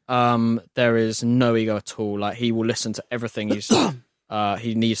 There is no ego at all. Like, he will listen to everything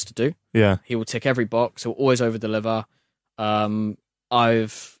he needs to do. Yeah. He will tick every box. He'll always over-deliver.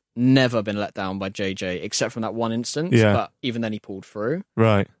 I've never been let down by JJ, except from that one instance. Yeah. But even then, he pulled through.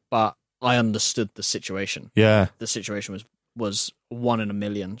 Right. But I understood the situation. Yeah. The situation was 1 in a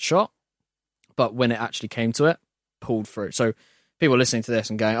million shot. But when it actually came to it, pulled through. So people listening to this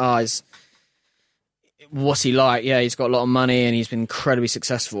and going, what's he like? Yeah, he's got a lot of money and he's been incredibly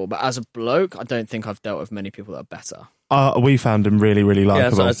successful. But as a bloke, I don't think I've dealt with many people that are better. We found him really, really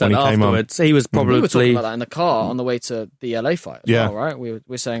likable when he came on. He was probably... We were talking about that in the car on the way to the LA fight as well, right? We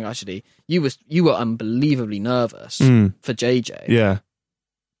were saying, actually, you were unbelievably nervous for JJ. Yeah.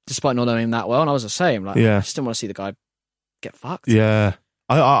 Despite not knowing him that well. And I was the same. Like, I just didn't want to see the guy get fucked. Yeah.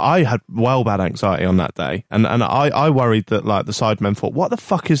 I had bad anxiety on that day, and I worried that, like, the sidemen thought, what the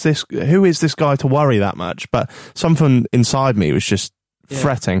fuck is this? Who is this guy to worry that much? But something inside me was just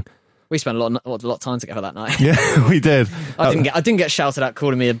fretting. We spent a lot of time together that night. Yeah, we did. I didn't get shouted at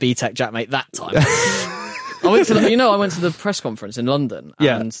calling me a B-Tech Jackmate that time. I went to the press conference in London,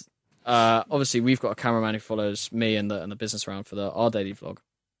 and obviously we've got a cameraman who follows me and the business around for our daily vlog.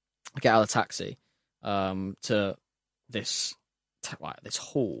 I get out of the taxi to this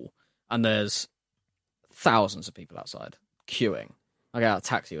hall, and there's thousands of people outside queuing. I get out of a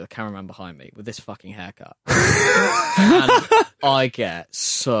taxi with a cameraman behind me with this fucking haircut. And I get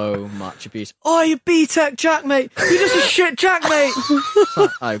so much abuse. Oh, you B-Tech Jack, mate. You're just a shit Jack, mate. Like,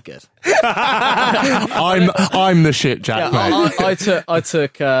 oh, good. I'm the shit Jack, mate. I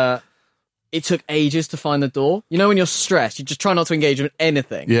took it took ages to find the door. You know, when you're stressed, you just try not to engage with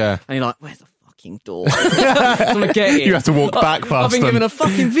anything. Yeah. And you're like, where's the fucking door? I'm gonna get in. You have to walk back past I've been given a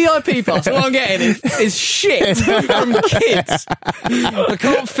fucking VIP pass. All I'm getting is shit from kids. I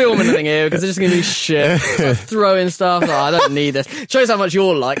can't film anything here because it's just gonna be shit. So throwing stuff. I don't need this. Shows how much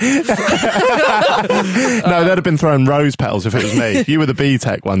you're like. No, they'd have been throwing rose petals if it was me. You were the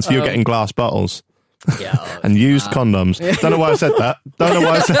B-Tech one, so you're getting glass bottles. Yeah, and used condoms. Don't know why I said that. Don't know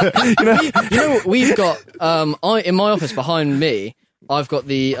why I said it. You know, we've got in my office behind me, I've got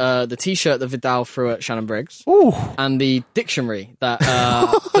the T-shirt that Vidal threw at Shannon Briggs. Ooh. And the dictionary that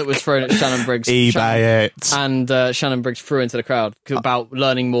that was thrown at Shannon Briggs. eBay it. And Shannon Briggs threw into the crowd about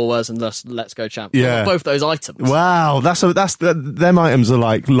learning more words and let's go champ. Yeah. Both those items. Wow, them items are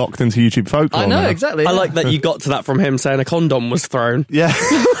like locked into YouTube folklore. I know, now. exactly. I like that you got to that from him saying a condom was thrown. Yeah.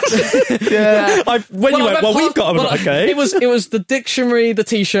 Yeah. We've got them. Okay. It was the dictionary, the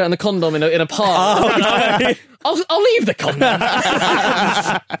T-shirt, and the condom in a pile. Oh, okay. I'll leave the condom.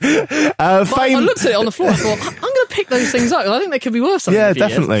 I looked at it on the floor. I thought, I'm going to pick those things up. I think they could be worth something. Yeah,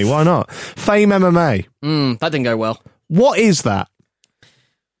 definitely. Years. Why not? Fame MMA. That didn't go well. What is that?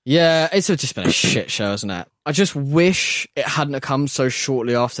 Yeah, it's just been a shit show, isn't it? I just wish it hadn't come so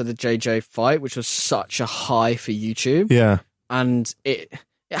shortly after the JJ fight, which was such a high for YouTube. Yeah. And it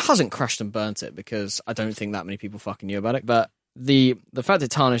hasn't crashed and burnt it because I don't think that many people fucking knew about it. But the fact it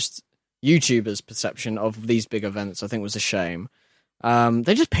tarnished YouTubers' perception of these big events, I think, was a shame.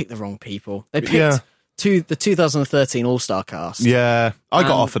 They just picked the wrong people. They picked the 2013 All-Star cast. Yeah, I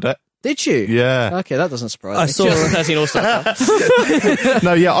got offered it. Did you? Yeah. Okay, that doesn't surprise me. I saw 2013 All-Star cast.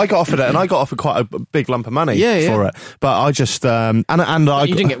 No, yeah, I got offered it, and I got offered quite a big lump of money for it. But I just and we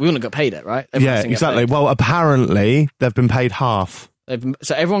wouldn't have got paid it, right? Yeah, exactly. Well, apparently they've been paid half.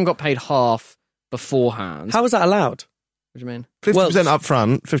 So everyone got paid half beforehand. How was that allowed? What do you mean? 50% up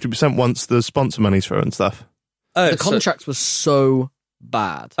front, 50% once the sponsor money's through and stuff. The contract was so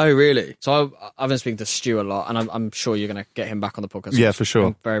bad. Oh, really? So I've been speaking to Stu a lot, and I'm sure you're going to get him back on the podcast. Yeah, for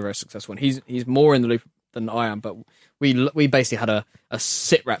sure. Very, very successful. And he's more in the loop than I am, but we basically had a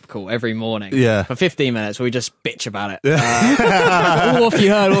sit rep call every morning for 15 minutes where we just bitch about it. What have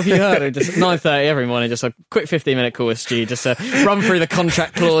you heard? Just 9:30 every morning, just a quick 15-minute call with Stu, just to run through the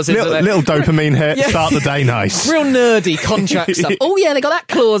contract clauses. Little dopamine hit, start the day nice. Real nerdy contract stuff. Oh yeah, they got that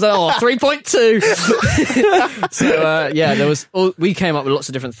clause. 3.2. So we came up with lots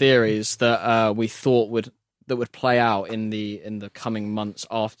of different theories that we thought would play out in the coming months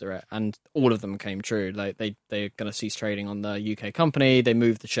after it, and all of them came true. Like they're going to cease trading on the UK company. They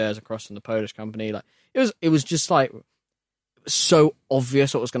moved the shares across from the Polish company. Like it was just like so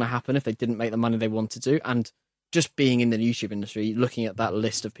obvious what was going to happen if they didn't make the money they wanted to. And just being in the YouTube industry, looking at that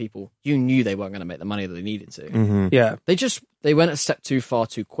list of people, you knew they weren't going to make the money that they needed to. Mm-hmm. Yeah, they went a step too far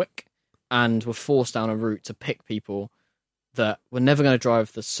too quick, and were forced down a route to pick people that were never going to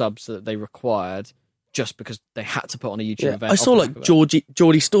drive the subs that they required, just because they had to put on a YouTube event. I saw like Geordie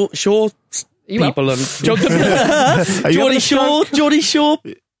Shaw people and Geordie Shaw.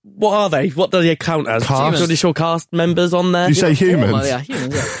 What are they? What do they count as? Geordie Shaw cast members on there? You say humans? Yeah,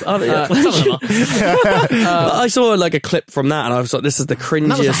 humans. Yeah. Some of them are. But I saw like a clip from that, and I was like, "This is the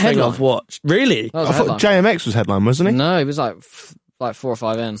cringiest thing I've watched." Really? I thought JMX was headline, wasn't he? No, it was like 4 or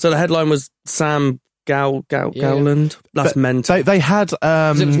 5 in. So the headline was Sam Gowland. That's mental. They had it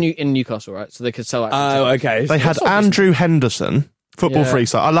was in Newcastle, right? So they could sell it. Oh, okay. They had Andrew Henderson, football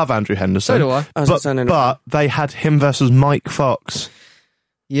freestyle. I love Andrew Henderson. So do I. But they had him versus Mike Fox.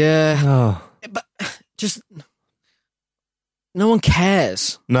 Yeah. But just no one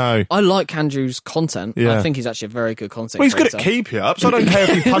cares. No. I like Andrew's content. Yeah. I think he's actually a very good content Well, he's creator. good at keep you up, so I don't care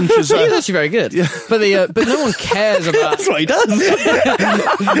if he punches. He's actually very good. Yeah. But no one cares about. That's what he does.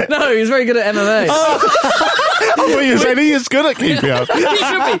 No, he's very good at MMA. I thought you said he is good at keep you up. He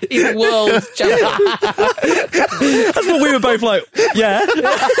should be. He's world champion. That's what we were both like. Yeah,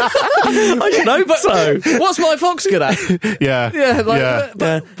 I should hope so. What's Mike Fox good at?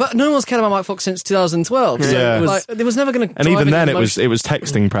 But no one's cared about Mike Fox since 2012. So there was never going to. And even then, it was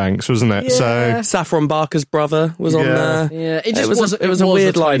texting pranks, wasn't it? Yeah. So Saffron Barker's brother was on there. Yeah, it was a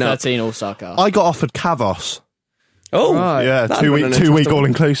weird lineup. 2013 All-Star cast. I got offered Kavos. Oh, right. Yeah, 2 week all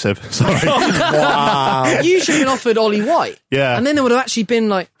inclusive. Sorry. Wow. You should have been offered Ollie White. Yeah. And then there would have actually been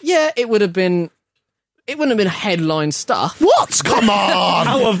like, it wouldn't have been headline stuff. What? Come on!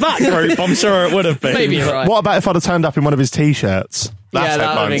 Out of that group, I'm sure it would have been. Maybe you're right. What about if I'd have turned up in one of his t-shirts? That's that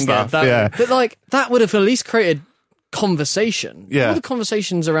would have been stuff. good. But like, that would have at least created conversation. Yeah. All the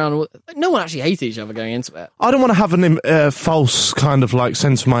conversations around, no one actually hated each other going into it. I don't want to have a false kind of like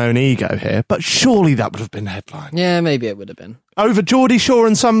sense of my own ego here, but surely that would have been headline. Yeah, maybe it would have been. Over Geordie Shaw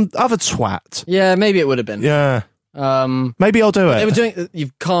and some other twat. Yeah, maybe it would have been. Yeah. Maybe I'll do it. They were doing.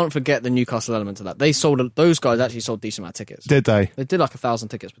 You can't forget the Newcastle element of that. Those guys actually sold decent amount of tickets. Did they? They did like 1,000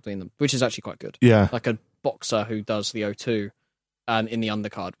 tickets between them, which is actually quite good. Yeah. Like a boxer who does the O2 in the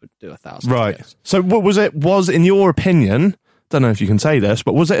undercard would do 1,000 right. tickets. So what was in your opinion, don't know if you can say this,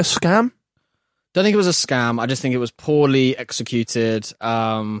 but was it a scam? Don't think it was a scam. I just think it was poorly executed.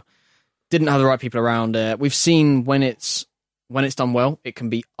 Didn't have the right people around it. We've seen when it's done well, it can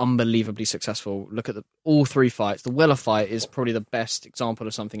be unbelievably successful. Look at all 3 fights. The Weller fight is probably the best example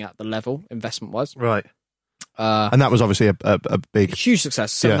of something at the level, investment-wise. Right. And that was obviously a big... Huge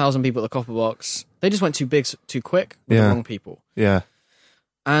success. 7,000 people at the Copper Box. They just went too big, too quick with the wrong people. Yeah.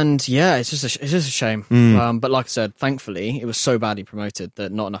 And yeah, it's just a shame. But like I said, thankfully, it was so badly promoted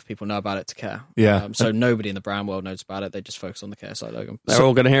that not enough people know about it to care. Yeah. So nobody in the brand world knows about it. They just focus on the KSI logo. They're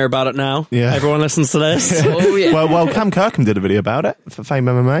all going to hear about it now. Yeah. Everyone listens to this. Oh yeah. Well, Cam Kirkham did a video about it for Fame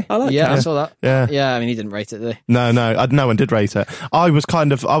MMA. I like I saw that. Yeah. Yeah, I mean, he didn't rate it, did he? No one did rate it. I was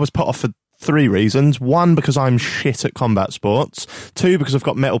put off for 3 reasons. 1, because I'm shit at combat sports. 2, because I've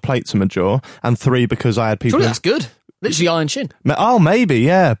got metal plates in my jaw. And 3, because I had people... Surely that's good. Literally iron chin. Oh, maybe,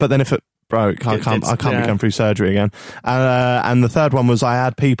 yeah. But then if it broke, I can't be going through surgery again. And the third one was I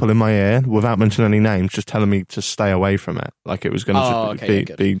had people in my ear, without mentioning any names, just telling me to stay away from it. Like it was going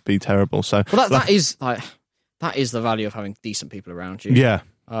to be terrible. So that is the value of having decent people around you. Yeah.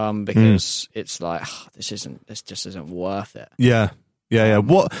 Because it's like this just isn't worth it. Yeah. Yeah.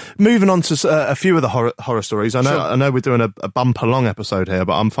 What? Moving on to a few of the horror stories. I know we're doing a bumper long episode here,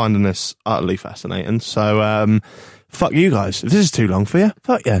 but I'm finding this utterly fascinating. So, fuck you guys. If this is too long for you,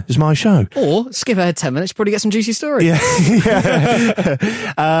 fuck yeah, it's my show. Or skip ahead 10 minutes, probably get some juicy stories. Yeah.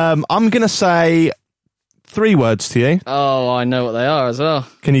 I'm gonna say 3 words to you. Oh, I know what they are as well.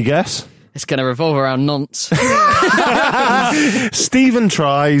 Can you guess? It's going to revolve around nonce. Stephen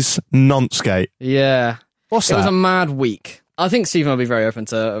tries Nonsgate. Yeah. What's that? It was a mad week. I think Stephen will be very open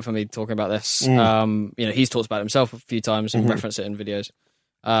for me talking about this. He's talked about it himself a few times and referenced it in videos.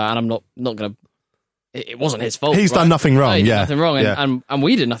 And I'm not going to it wasn't his fault. He's done nothing wrong. No, he did yeah, nothing wrong, and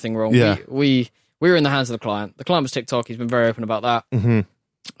we did nothing wrong. Yeah. We were in the hands of the client. The client was TikTok. He's been very open about that. Mm-hmm.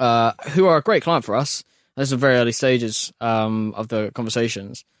 Who are a great client for us. This is very early stages of the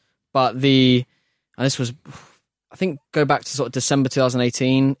conversations, but and this was, I think, go back to sort of December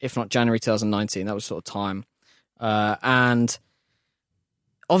 2018, if not January 2019. That was sort of time, and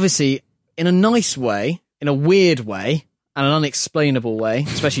obviously in a nice way, in a weird way, and an unexplainable way,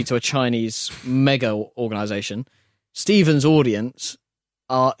 especially to a Chinese mega organization, Stephen's audience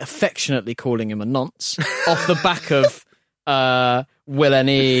are affectionately calling him a nonce off the back of Will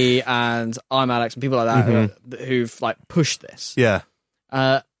N.E. and I'm Alex and people like that who've like pushed this. Yeah.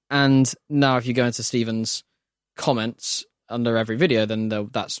 And now if you go into Stephen's comments under every video, then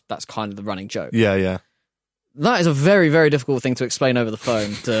that's kind of the running joke. Yeah, yeah. That is a very, very difficult thing to explain over the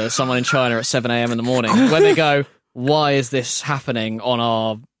phone to someone in China at 7 a.m. in the morning when they go, why is this happening on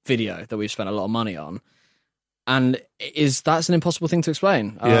our video that we've spent a lot of money on? And that's an impossible thing to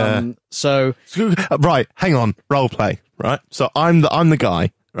explain. Yeah. So right, hang on, role play. Right, so I'm the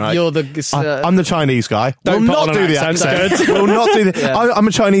guy. Right, you're the. I'm the Chinese guy. Don't we'll not do the accent. We'll not do the. Yeah. I'm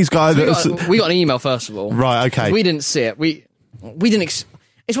a Chinese guy. We got an email first of all. Right. Okay. We didn't see it. We didn't.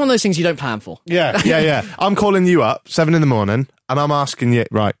 It's one of those things you don't plan for. Yeah. I'm calling you up 7 a.m, and I'm asking you.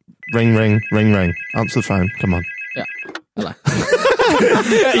 Right, ring. Answer the phone. Come on. Yeah. Hello.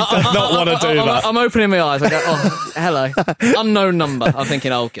 He does not want to do that. I'm opening my eyes. I go, oh, hello. Unknown number. I'm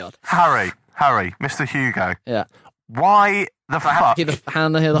thinking, oh, God. Harry, Mr. Hugo. Yeah. Why the fuck? Keep the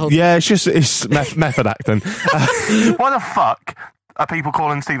hand here the whole time. Yeah, it's method acting. Why the fuck are people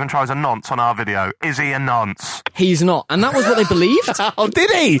calling Stephen Tries a nonce on our video? Is he a nonce? He's not. And that was what they believed. Oh, did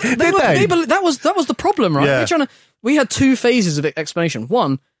he? Did they? That was the problem, right? Yeah. We had two phases of explanation.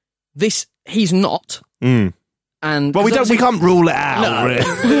 One, he's not. And well, we can't rule it out. No.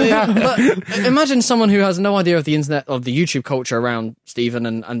 Really. But imagine someone who has no idea of the internet, of the YouTube culture around Stephen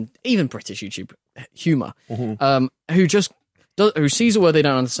and even British YouTube humour, who sees a word they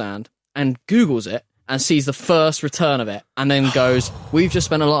don't understand and Googles it and sees the first return of it and then goes, we've just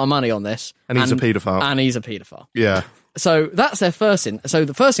spent a lot of money on this. And he's a paedophile. And he's a paedophile. Yeah. So that's their first thing. So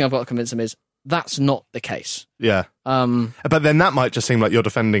the first thing I've got to convince them is that's not the case. Yeah. But then that might just seem like you're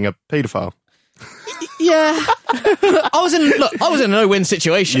defending a paedophile. Yeah. I was in a no-win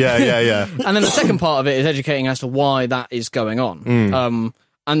situation. Yeah. And then the second part of it is educating as to why that is going on.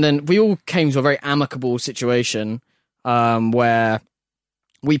 And then we all came to a very amicable situation where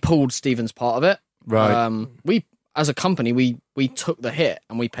we pulled Stephen's part of it. Right. We, as a company, we took the hit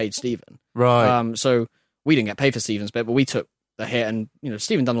and we paid Stephen. Right. So we didn't get paid for Stephen's bit, but we took the hit and,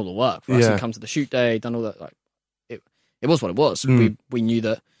 Stephen done all the work for us. He come to the shoot day, done all that. Like, it was what it was. We knew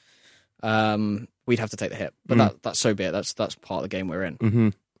that we'd have to take the hit, but that's so be it. That's part of the game we're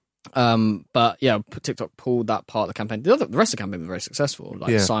in. But yeah, TikTok pulled that part of the campaign. The rest of the campaign was very successful.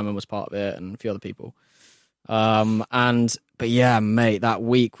 Like Simon was part of it and a few other people. But yeah, mate, that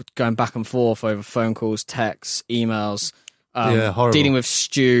week going back and forth over phone calls, texts, emails. Horrible. Dealing with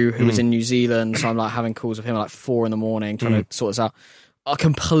Stu, who was in New Zealand, so I'm like having calls with him at like 4 a.m, trying to sort this out. A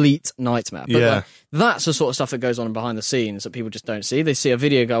complete nightmare. But like, that's the sort of stuff that goes on behind the scenes that people just don't see. They see a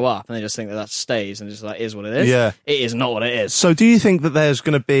video go up and they just think that stays and just like is what it is. Yeah. It is not what it is. So do you think that there's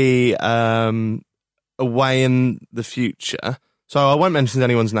going to be a way in the future? So I won't mention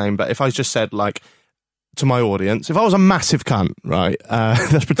anyone's name, but if I just said like to my audience, if I was a massive cunt, right?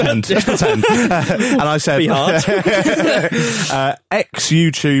 Let's pretend. And I said, be hard.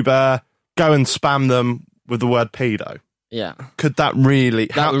 ex-YouTuber, go and spam them with the word pedo. Yeah. Could that really...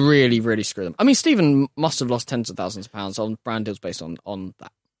 That would really, really screw them. I mean, Stephen must have lost tens of thousands of pounds on brand deals based on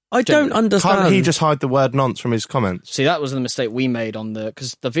that. I don't understand. Can't he just hide the word nonce from his comments? See, that was the mistake we made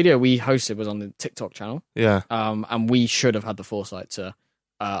because the video we hosted was on the TikTok channel. Yeah. And we should have had the foresight to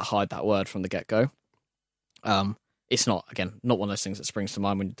hide that word from the get-go. It's not one of those things that springs to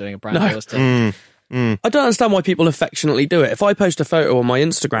mind when you're doing a brand deal. I don't understand why people affectionately do it. If I post a photo on my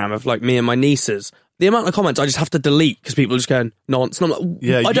Instagram of like me and my nieces, the amount of comments I just have to delete because people are just going nonce. And I'm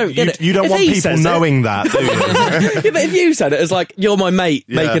like, I don't get it. You don't want people knowing that, do you? Yeah, but if you said it as like you're my mate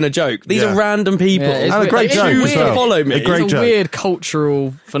making a joke, these are random people. Yeah, and a great joke as well. Follow me. It's a weird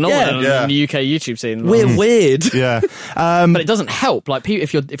cultural phenomenon in the UK YouTube scene. We're weird. Yeah, but it doesn't help. Like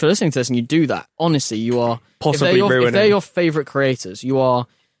if you're listening to this and you do that, honestly, you are possibly ruining. If they're your favorite creators, you are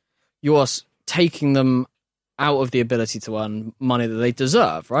taking them out of the ability to earn money that they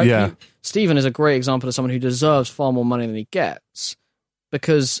deserve, right? Yeah. Stephen is a great example of someone who deserves far more money than he gets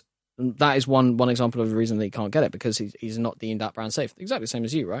because that is one example of the reason that he can't get it because he's not deemed that brand safe. Exactly the same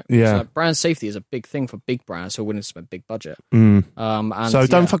as you, right? Yeah. So brand safety is a big thing for big brands who are willing to spend big budget. So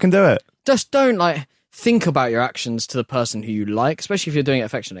don't fucking do it. Just don't think about your actions to the person who you like, especially if you're doing it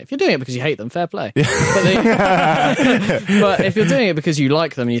affectionately. If you're doing it because you hate them, fair play. But if you're doing it because you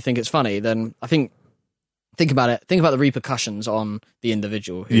like them and you think it's funny, then I think about it. Think about the repercussions on the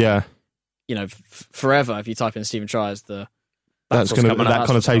individual. Who, forever, if you type in Stephen Tries, that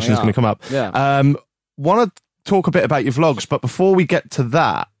connotation is going to come up. Yeah. Want to talk a bit about your vlogs, but before we get to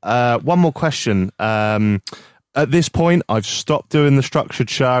that, one more question. At this point, I've stopped doing the structured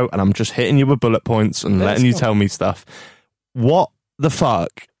show and I'm just hitting you with bullet points and letting you tell me stuff. What the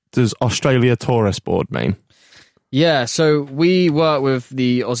fuck does Australia Tourist Board mean? Yeah, so we work with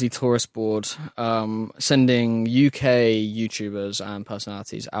the Aussie Tourist Board, sending UK YouTubers and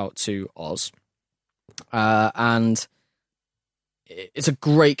personalities out to Oz. And it's a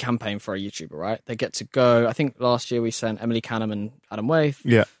great campaign for a YouTuber, right? They get to go. I think last year we sent Emily Canham and Adam Waith,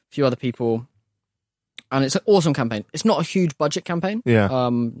 a few other people. And it's an awesome campaign. It's not a huge budget campaign. Yeah.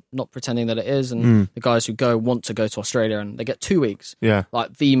 Not pretending that it is. And the guys who go want to go to Australia and they get 2 weeks. Yeah.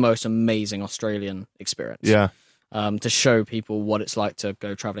 Like the most amazing Australian experience. Yeah. To show people what it's like to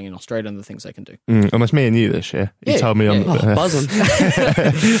go travelling in Australia and the things they can do. Almost me and you this year. You told me on buzzing.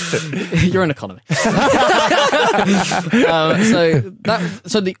 You're an economy.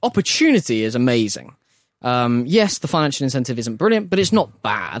 So the opportunity is amazing. Yes, the financial incentive isn't brilliant, but it's not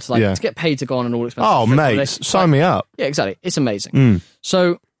bad. To get paid to go on an all expensive trip. Oh, mate, sign me up. Yeah, exactly. It's amazing.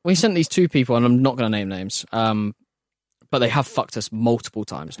 So we sent these 2 people, and I'm not going to name names, but they have fucked us multiple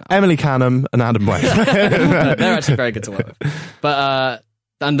times now. Emily Canham and Adam Waith. They're actually very good to work with. But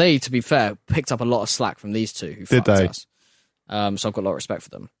and they, to be fair, picked up a lot of slack from these 2 who fucked us. So I've got a lot of respect for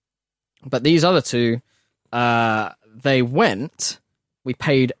them. But these other 2, they went. We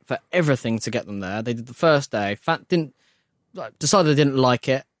paid for everything to get them there. They did the first day. Decided they didn't like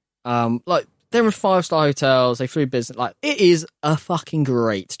it. They're in 5-star hotels. They flew business. It is a fucking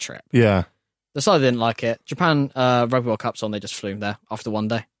great trip. Yeah. Decided they didn't like it. Japan Rugby World Cup's on. They just flew there after 1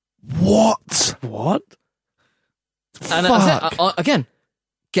 day. What? And I again,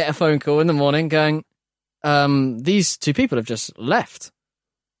 get a phone call in the morning going, these 2 people have just left.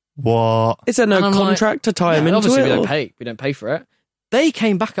 What? Is there no contract to tie them into obviously it? We don't pay for it. They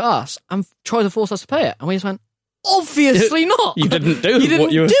came back at us and tried to force us to pay it, and we just went, obviously not. You didn't do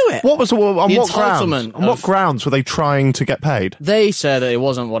it. What was on what grounds were they trying to get paid? They said that it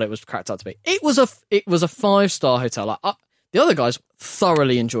wasn't what it was cracked out to be. It was a 5-star hotel. The other guys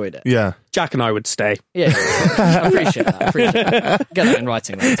thoroughly enjoyed it. Yeah, Jack and I would stay. Yeah, I appreciate that. Get that in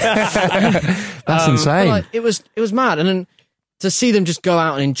writing. That's insane. It was mad, and then to see them just go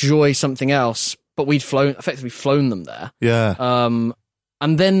out and enjoy something else, but we'd effectively flown them there. Yeah.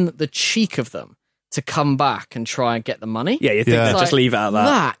 And then the cheek of them to come back and try and get the money. Yeah, you think they'd just leave out that.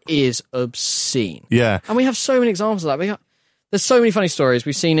 That is obscene. Yeah. And we have so many examples of that. There's so many funny stories.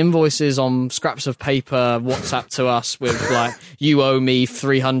 We've seen invoices on scraps of paper WhatsApp to us with you owe me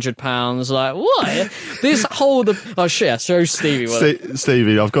 £300. What? This whole show Stevie.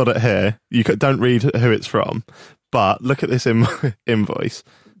 Stevie, I've got it here. You don't read who it's from, but look at this invoice.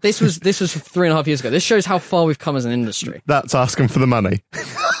 This was 3.5 years ago. This shows how far we've come as an industry. That's asking for the money.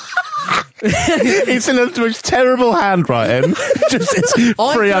 It's in the most terrible handwriting. It's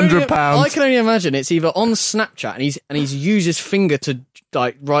 £300. I can only imagine it's either on Snapchat and he's used his finger to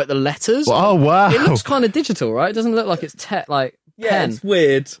write the letters. Oh wow! It looks kind of digital, right? It doesn't look like it's pen. It's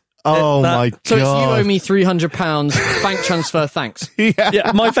weird. Oh my god! So it's you owe me £300. Bank transfer, thanks.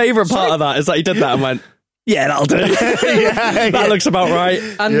 Yeah. My favourite part of that is that he did that and went, yeah, that'll do. That looks about right.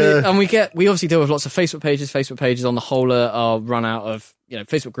 And we obviously deal with lots of Facebook pages on the whole are run out of,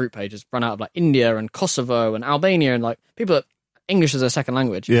 Facebook group pages run out of India and Kosovo and Albania and people that English is their second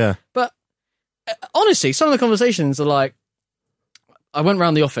language. Yeah. But honestly, some of the conversations are I went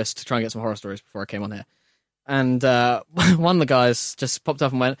around the office to try and get some horror stories before I came on here. And one of the guys just popped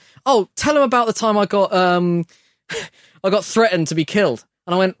up and went, "Oh, tell him about the time I got threatened to be killed."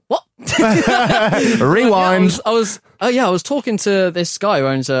 And I went, "What?" Rewind. I was talking to this guy who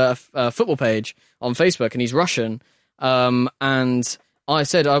owns a football page on Facebook, and he's Russian. And I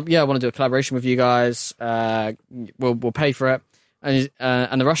said, I want to do a collaboration with you guys. We'll pay for it.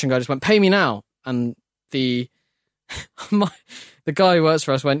 And the Russian guy just went, "Pay me now." And the guy who works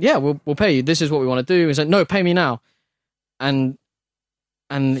for us went, "Yeah, we'll pay you. This is what we want to do." He said, "No, pay me now." And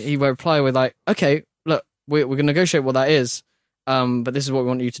he would reply with "Okay, look, we're going to negotiate what that is. But this is what we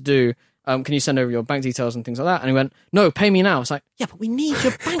want you to do. Can you send over your bank details and things like that?" And he went, "No, pay me now." It's yeah, but we need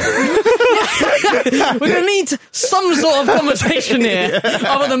your bank. We're going to need some sort of conversation here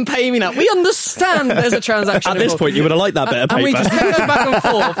other than pay me now. We understand there's a transaction. At this point, you would have liked that bit of paper. And we just kept going back and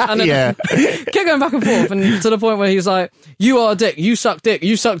forth. And then kept going back and forth. And to the point where he was like, "You are a dick. You suck dick.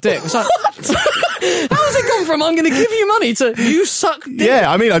 You suck dick." It's How's it gone from I'm going to give you money to you suck dick?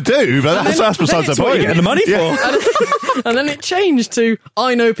 Yeah, I mean, I do, but that's besides the What are point. you getting the money for? And then it changed to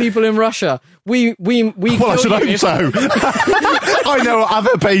I know people in Russia. We Well, I should hope so. I know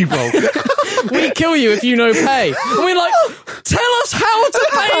other people. We kill you if you no pay. And we're like, tell us how to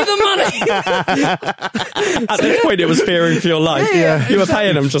pay the money. At this point, it was fearing for your life. Yeah. You were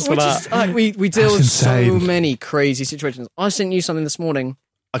paying them just for that. We deal with insane. so many crazy situations. I sent you something this morning.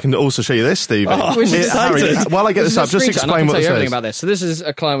 I can also show you this, Stevie. Which is Harry, exciting. while I get this up, just explain what I can tell this you everything is. about this. So this is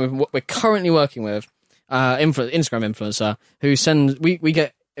a client we're currently working with, Instagram influencer, who sends, we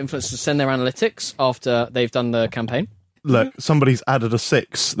get influencers to send their analytics after they've done the campaign. Look, somebody's added a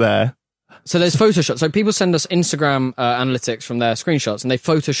 6 there. So there's Photoshop. So people send us Instagram analytics from their screenshots, and they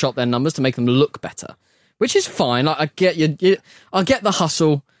Photoshop their numbers to make them look better, which is fine. I get you. I get the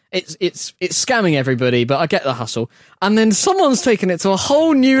hustle. It's scamming everybody, but I get the hustle. And then someone's taken it to a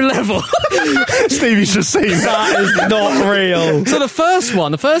whole new level. Stevie should see that. That is not real. So the first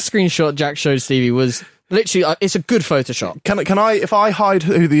screenshot Jack showed Stevie was literally, it's a good Photoshop. Can I, if I hide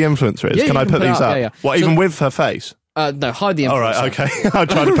who the influencer is, Yeah, can you I can put put it these up, up? yeah. What, So- even with her face? No, hide the influencer. All right, okay. I'm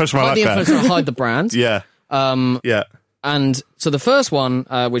trying to push my Hide luck the there. influencer and hide the brand. Yeah. Yeah. And so the first one,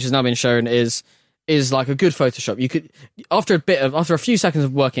 which has now been shown, is like a good Photoshop. You could, after a few seconds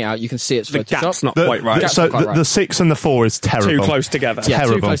of working it out, you can see it's The Photoshop. gap's not quite right. Gap's So not quite right. the 6 and the 4 is terrible. Too close together. Yeah,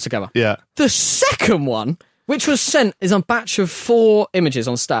 terrible. too close together. Yeah. The second one, which was sent, is a batch of 4 images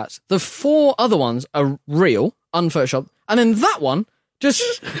on stats. The 4 other ones are real, unphotoshopped, and then that one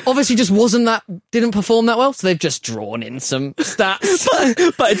didn't perform that well, so they've just drawn in some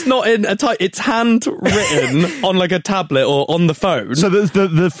stats. But it's not in a type. It's handwritten on like a tablet or on the phone. So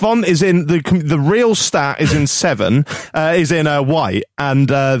the font is in the real stat is in 7, is in white, and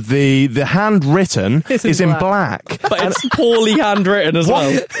the handwritten is in black. But it's poorly handwritten as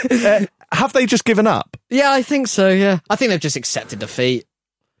well. Have they just given up? Yeah, I think so, yeah. I think they've just accepted defeat.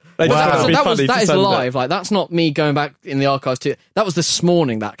 They just Wow. thought it'd be funny to That is send it. live. Like, that's not me going back in the archives to... That was this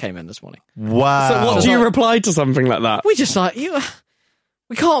morning that came in this morning. Wow. So what, do you reply to something like that? We just like,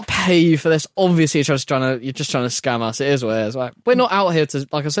 we can't pay you for this. Obviously, you're just trying to scam us. It is what it is. Like, we're not out here to,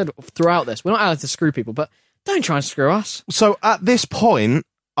 like I said throughout this, we're not out here to screw people, but don't try and screw us. So at this point,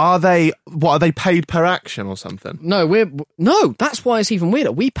 are they paid per action or something? No, that's why it's even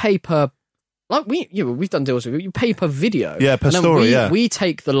weirder. We pay per... Like we've done deals with you pay per video. Yeah, per and then story, we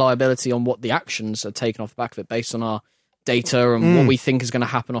take the liability on what the actions are taken off the back of it based on our data and what we think is going to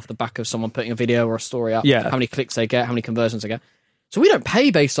happen off the back of someone putting a video or a story up. Yeah. How many clicks they get, how many conversions they get. So we don't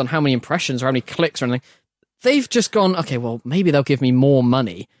pay based on how many impressions or how many clicks or anything. They've just gone, okay, well, maybe they'll give me more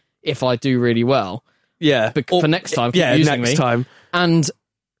money if I do really well. Yeah. For next time. Yeah, using next me. time. And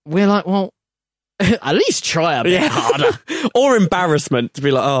we're like, well, at least try a bit harder. Or embarrassment to be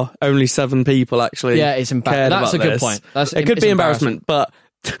like, oh, only 7 people actually. Yeah, it's embarrassing. That's a good point. It could be embarrassment, but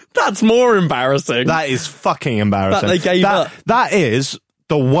that's more embarrassing. That is fucking embarrassing. That they gave up. That is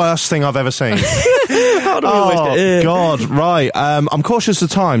the worst thing I've ever seen. How do we always get in? God, right. I'm cautious of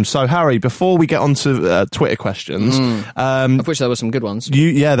time. So, Harry, before we get on to Twitter questions, Of which there were some good ones.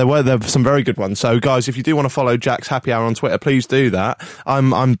 there were some very good ones. So, guys, if you do want to follow Jack's Happy Hour on Twitter, please do that.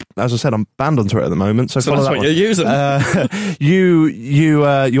 I'm as I said, I'm banned on Twitter at the moment. So follow that's that what one. you're using.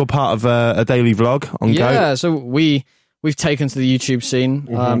 You're part of a daily vlog on Go. Yeah, so we've taken to the YouTube scene.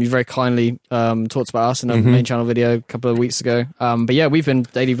 You very kindly talked about us in a main channel video a couple of weeks ago. But yeah, we've been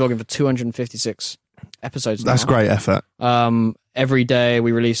daily vlogging for 256 episodes now. That's great effort. Every day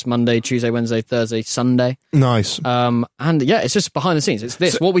we release Monday, Tuesday, Wednesday, Thursday, Sunday. Nice. And yeah, it's just behind the scenes. It's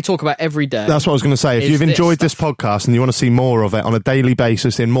this, what we talk about every day. That's what I was going to say. If Is you've this enjoyed this stuff. podcast and you want to see more of it on a daily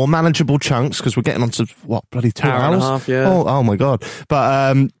basis in more manageable chunks, because we're getting on to, bloody 2 Hour hours? and a half, yeah. Oh my God.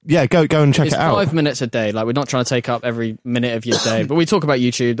 But yeah, go and check It's it out. 5 minutes a day. Like, we're not trying to take up every minute of your day, but we talk about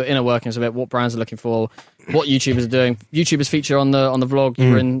YouTube, the inner workings of it, what brands are looking for, what YouTubers are doing. YouTubers feature on the vlog.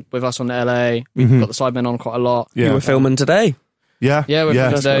 You were in with us on the LA. We've got the Sidemen on quite a lot. Yeah. You were filming today. Yeah. Yeah, we're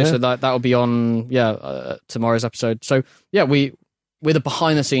filming today, right. so that'll be on tomorrow's episode. So yeah, we're the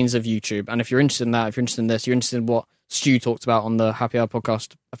behind the scenes of YouTube, and if you're interested in that, if you're interested in this, you're interested in what Stu talked about on the Happy Hour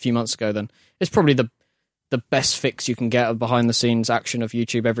podcast a few months ago, then it's probably the best fix you can get of behind the scenes action of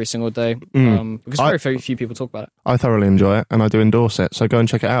YouTube every single day. Because very few people talk about it. I thoroughly enjoy it and I do endorse it. So go and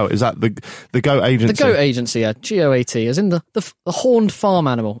check it out. Is that the Goat Agency? The Goat Agency, yeah, GOAT, as in the horned farm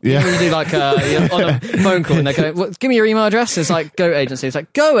animal. Yeah. You know, when you do like on a phone call and they go, give me your email address. It's like Goat Agency. It's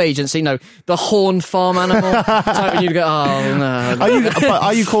like Go Agency. No, the horned farm animal. Type and you go, oh no.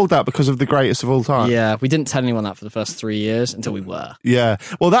 Are you called that because of the greatest of all time? Yeah, we didn't tell anyone that for the first 3 years until we were. Yeah.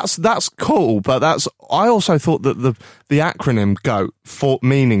 Well, that's cool, but I also also thought that the acronym GOAT, for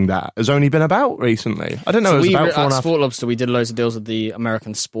meaning that, has only been about recently. I didn't know it was about 4.5. At Sport Lobster, we did loads of deals with the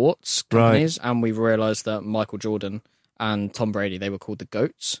American sports companies, and we realised that Michael Jordan and Tom Brady, they were called the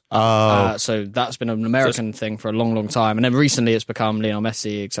GOATs. So that's been an American thing for a long, long time. And then recently it's become Lionel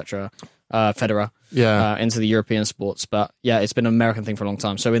Messi, etc., Federer, into the European sports. But yeah, it's been an American thing for a long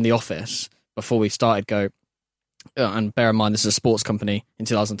time. So in the office, before we started GOAT, and bear in mind this is a sports company in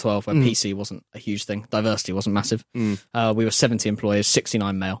 2012 where PC wasn't a huge thing, diversity wasn't massive. We were 70 employees,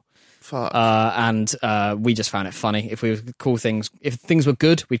 69 male. And we just found it funny. If we would call things, if things were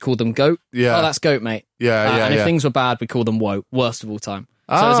good, we'd call them GOAT. Yeah. Oh, that's GOAT, mate. And if things were bad, we'd call them WOAT, worst of all time.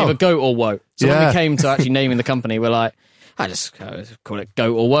 So it's either GOAT or WOAT. So when we came to actually naming the company, we're like, I just call it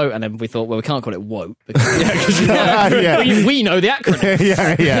GOAT or WOAT. And then we thought, well, we can't call it WOAT because we know the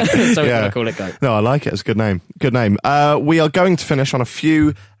acronym. So we're going to call it GOAT. No, I like it. It's a good name. Good name. We are going to finish on a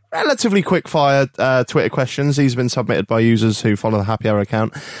few relatively quick-fire Twitter questions. These have been submitted by users who follow the Happy Hour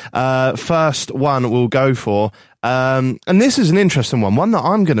account. First one we'll go for, and this is an interesting one that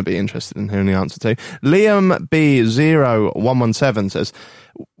I'm going to be interested in hearing the answer to. Liam B0117 says,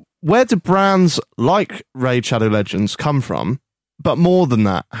 where do brands like Raid Shadow Legends come from? But more than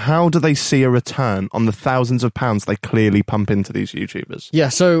that, how do they see a return on the thousands of pounds they clearly pump into these YouTubers? Yeah,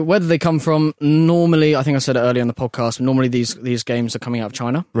 so where do they come from? Normally, I think I said it earlier in the podcast, normally these games are coming out of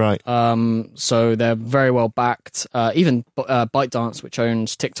China. Right. So they're very well backed. Even ByteDance, which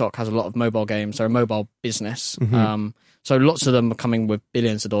owns TikTok, has a lot of mobile games. They're a mobile business. So lots of them are coming with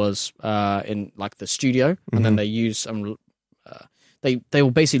billions of dollars in like the studio, and then they use they will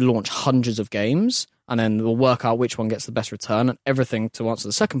basically launch hundreds of games, and then we'll work out which one gets the best return. And everything, to answer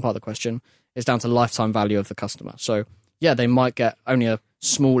the second part of the question, is down to lifetime value of the customer. So yeah, they might get only a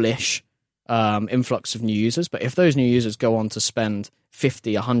smallish influx of new users, but if those new users go on to spend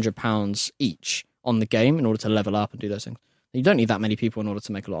 £50, £100 each on the game in order to level up and do those things, you don't need that many people in order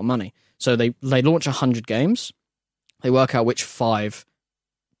to make a lot of money. So they launch 100 games, they work out which 5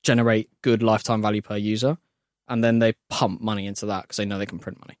 generate good lifetime value per user, and then they pump money into that because they know they can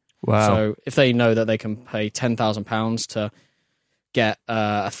print money. Wow. So if they know that they can pay £10,000 to get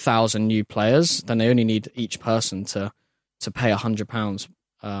 1,000 new players, then they only need each person to pay £100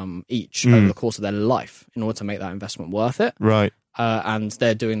 each over the course of their life in order to make that investment worth it. Right. And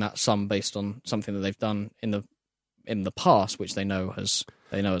they're doing that sum based on something that they've done in the past, which they know has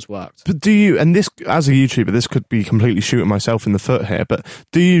worked. But do you, and this, as a YouTuber, this could be completely shooting myself in the foot here, but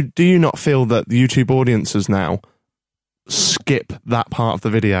do you not feel that the YouTube audiences now skip that part of the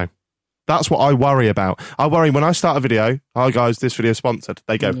video? That's what I worry about. I worry when I start a video, hi guys, this video is sponsored.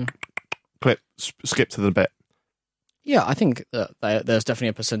 They go, click, skip to the bit. Yeah, I think that there's definitely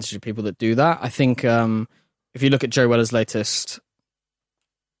a percentage of people that do that. I think if you look at Joe Weller's latest,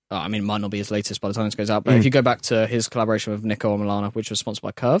 it might not be his latest by the time this goes out, but if you go back to his collaboration with Nico Milana, which was sponsored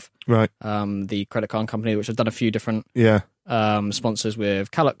by Curve, right? The credit card company, which has done a few different sponsors with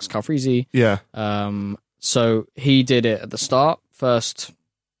Calux, Calfreezy. Yeah. So he did it at the start, first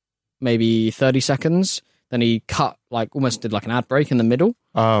maybe 30 seconds, then he cut, almost did an ad break in the middle,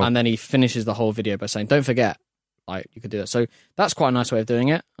 and then he finishes the whole video by saying, don't forget, you could do that. So that's quite a nice way of doing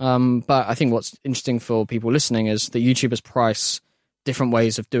it. But I think what's interesting for people listening is that YouTubers price different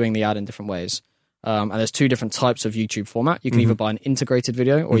ways of doing the ad in different ways. And there's 2 different types of YouTube format. You can either buy an integrated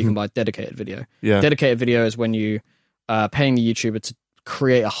video or you can buy a dedicated video. Yeah. Dedicated video is when you paying the YouTuber to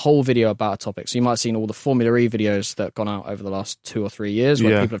create a whole video about a topic. So you might have seen all the Formula E videos that have gone out over the last 2 or 3 years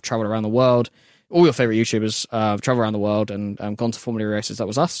where people have traveled around the world. All your favorite YouTubers have traveled around the world and gone to Formula E races. That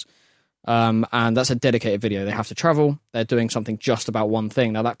was us. And that's a dedicated video. They have to travel. They're doing something just about one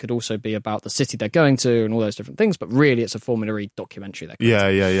thing. Now that could also be about the city they're going to and all those different things, but really it's a Formula E documentary.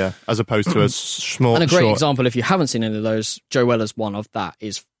 Yeah. As opposed to a small. And a great example, if you haven't seen any of those, Joe Weller's one of that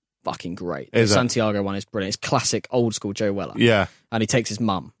is fucking great. The Santiago one is brilliant. It's classic old school Joe Weller. Yeah. And he takes his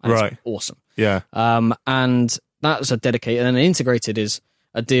mum. And it's awesome. Yeah. And that's a dedicated, and an integrated is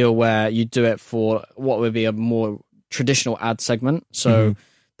a deal where you do it for what would be a more traditional ad segment. So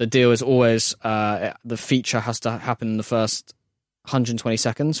the deal is always the feature has to happen in the first 120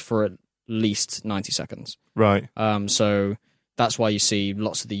 seconds for at least 90 seconds. Right. So that's why you see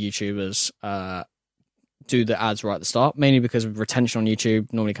lots of the YouTubers do the ads right at the start, mainly because retention on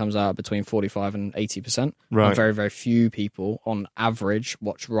YouTube normally comes out between 45 and 80%. Right. And very, very few people on average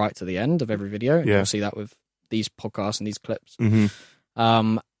watch right to the end of every video. And you'll see that with these podcasts and these clips.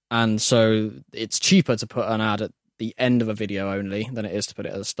 And so it's cheaper to put an ad at the end of a video only than it is to put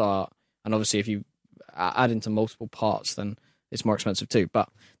it at the start. And obviously if you add into multiple parts, then it's more expensive too. But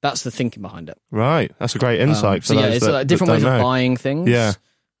that's the thinking behind it. Right. That's a great insight. So it's different ways of buying things. Yeah.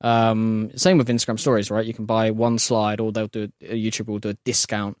 Same with Instagram stories, right? You can buy one slide, or YouTube will do a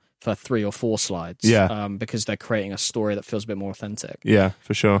discount for 3 or 4 slides. Because they're creating a story that feels a bit more authentic. Yeah,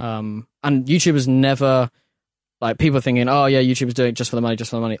 for sure. And YouTubers never, like, people are thinking, oh yeah, YouTubers doing it just for the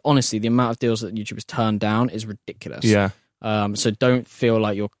money. Honestly, the amount of deals that YouTubers turn down is ridiculous. Yeah. So don't feel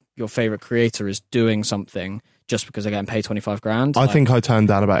like your favorite creator is doing something just because they're getting paid 25 grand. I think I turned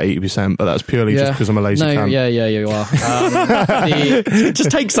down about 80%, but that's purely just because I'm a lazy cunt. Yeah, you are.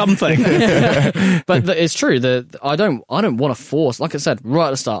 Just take something. But it's true that I don't want to force, like I said right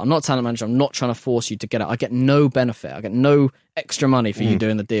at the start, I'm not a talent manager, I'm not trying to force you to get it. I get no benefit, I get no extra money for you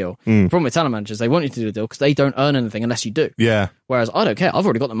doing the deal. The problem with talent managers, they want you to do the deal because they don't earn anything unless you do. Yeah. Whereas I don't care, I've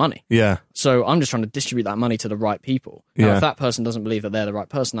already got the money. Yeah. So I'm just trying to distribute that money to the right people. Now, if that person doesn't believe that they're the right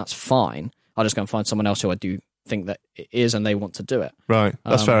person, that's fine. I'll just go and find someone else who I do think that it is and they want to do it. Right.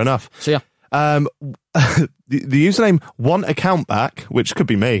 That's fair enough. So yeah. The username Want Account Back, which could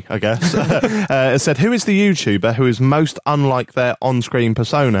be me, I guess, said, who is the YouTuber who is most unlike their on-screen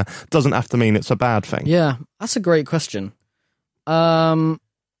persona? Doesn't have to mean it's a bad thing. Yeah, that's a great question. I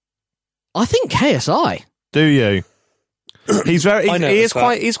think KSI. Do you? He's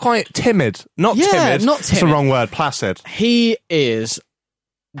quite timid. Not timid. It's the wrong word. Placid. He is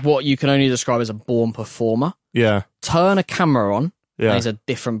what you can only describe as a born performer. Yeah. Turn a camera on, yeah, and he's a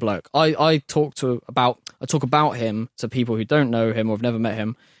different bloke. I talk about him to people who don't know him or have never met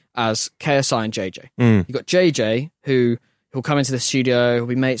him as KSI and JJ. You've got JJ who he'll come into the studio, he'll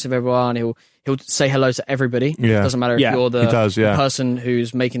be mates with everyone, he'll say hello to everybody. Yeah. It doesn't matter if you're the person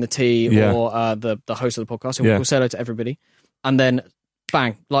who's making the tea or the host of the podcast. He'll say hello to everybody. And then,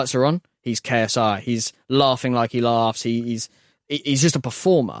 bang, lights are on. He's KSI. He's laughing like he laughs. He's just a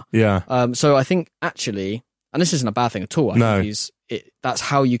performer. Yeah. So I think actually, and this isn't a bad thing at all. I think that's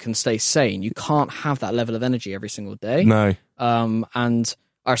how you can stay sane. You can't have that level of energy every single day. No. And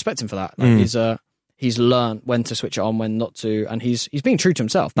I respect him for that. Like he's learned when to switch it on, when not to, and he's being true to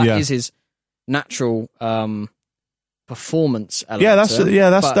himself. That is his natural performance element.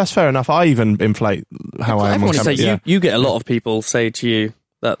 That's fair enough. I even inflate how I am on camera. You get a lot of people say to you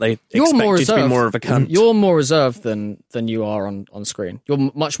that they expect you to be more of a cunt. You're more reserved than you are on screen.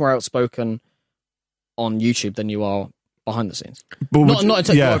 You're much more outspoken on YouTube than you are behind the scenes.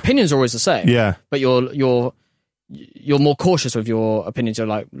 But your opinions are always the same. Yeah, but you're more cautious with your opinions. You're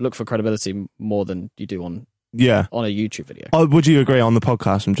like, look for credibility more than you do on a YouTube video. Oh, would you agree on the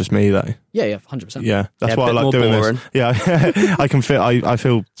podcast? I'm just me though. Yeah, 100%. Yeah, that's why I like doing boring. this. Yeah, I can feel. I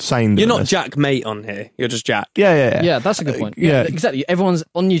feel sane. You're not Jack Mate on here. You're just Jack. Yeah, that's a good point. Yeah, exactly. Everyone's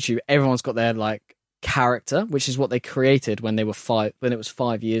on YouTube. Everyone's got their like character, which is what they created when it was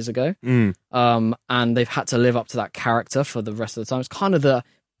 5 years ago. And they've had to live up to that character for the rest of the time.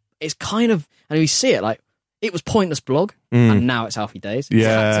 It's kind of, and you see it like. It was Pointless Blog, and now it's Alfie Days. It's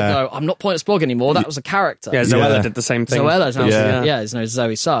had to go, I'm not Pointless Blog anymore, that was a character. Yeah, Zoella did the same thing. Zoella's now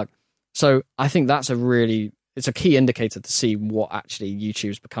Zoe Sugg. So I think that's it's a key indicator to see what actually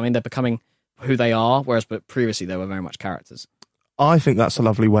YouTube's becoming. They're becoming who they are, whereas but previously they were very much characters. I think that's a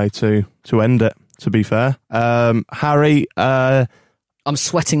lovely way to end it, to be fair. Harry... I'm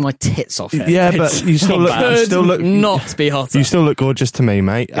sweating my tits off here. Yeah, but you still look not be hotter. You still look gorgeous to me,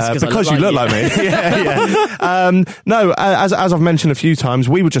 mate. Because you look like me. Yeah. No, as I've mentioned a few times,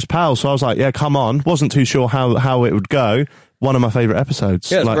 we were just pals, so I was like, yeah, come on. Wasn't too sure how it would go. One of my favourite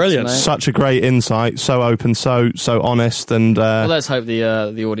episodes. Yeah, it's brilliant. Such a great insight, so open, so honest, and well, let's hope the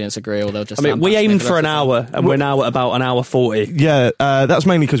audience agree, or they'll just. We aimed for an hour, and we're now at about an hour 40. Yeah, that's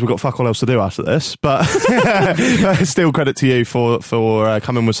mainly because we've got fuck all else to do after this. But still, credit to you for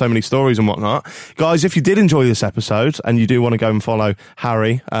coming with so many stories and whatnot, guys. If you did enjoy this episode and you do want to go and follow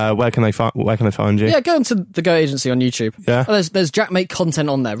Harry, where can they find you? Yeah, go into the Go Agency on YouTube. Yeah, there's Jackmate content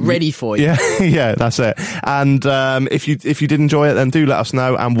on there ready for you. Yeah, that's it. And if you did enjoy it, then do let us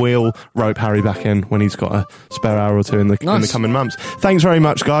know, and we'll rope Harry back in when he's got a spare hour or two in the coming months. Thanks very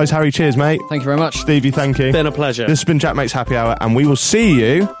much, guys. Harry, cheers, mate. Thank you very much. Stevie, thank you. Been a pleasure. This has been Jack Mate's Happy Hour, and we will see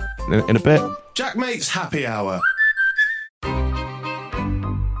you in a bit. Jack Mate's Happy Hour.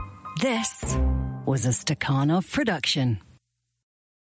 This was a Stakhanov production.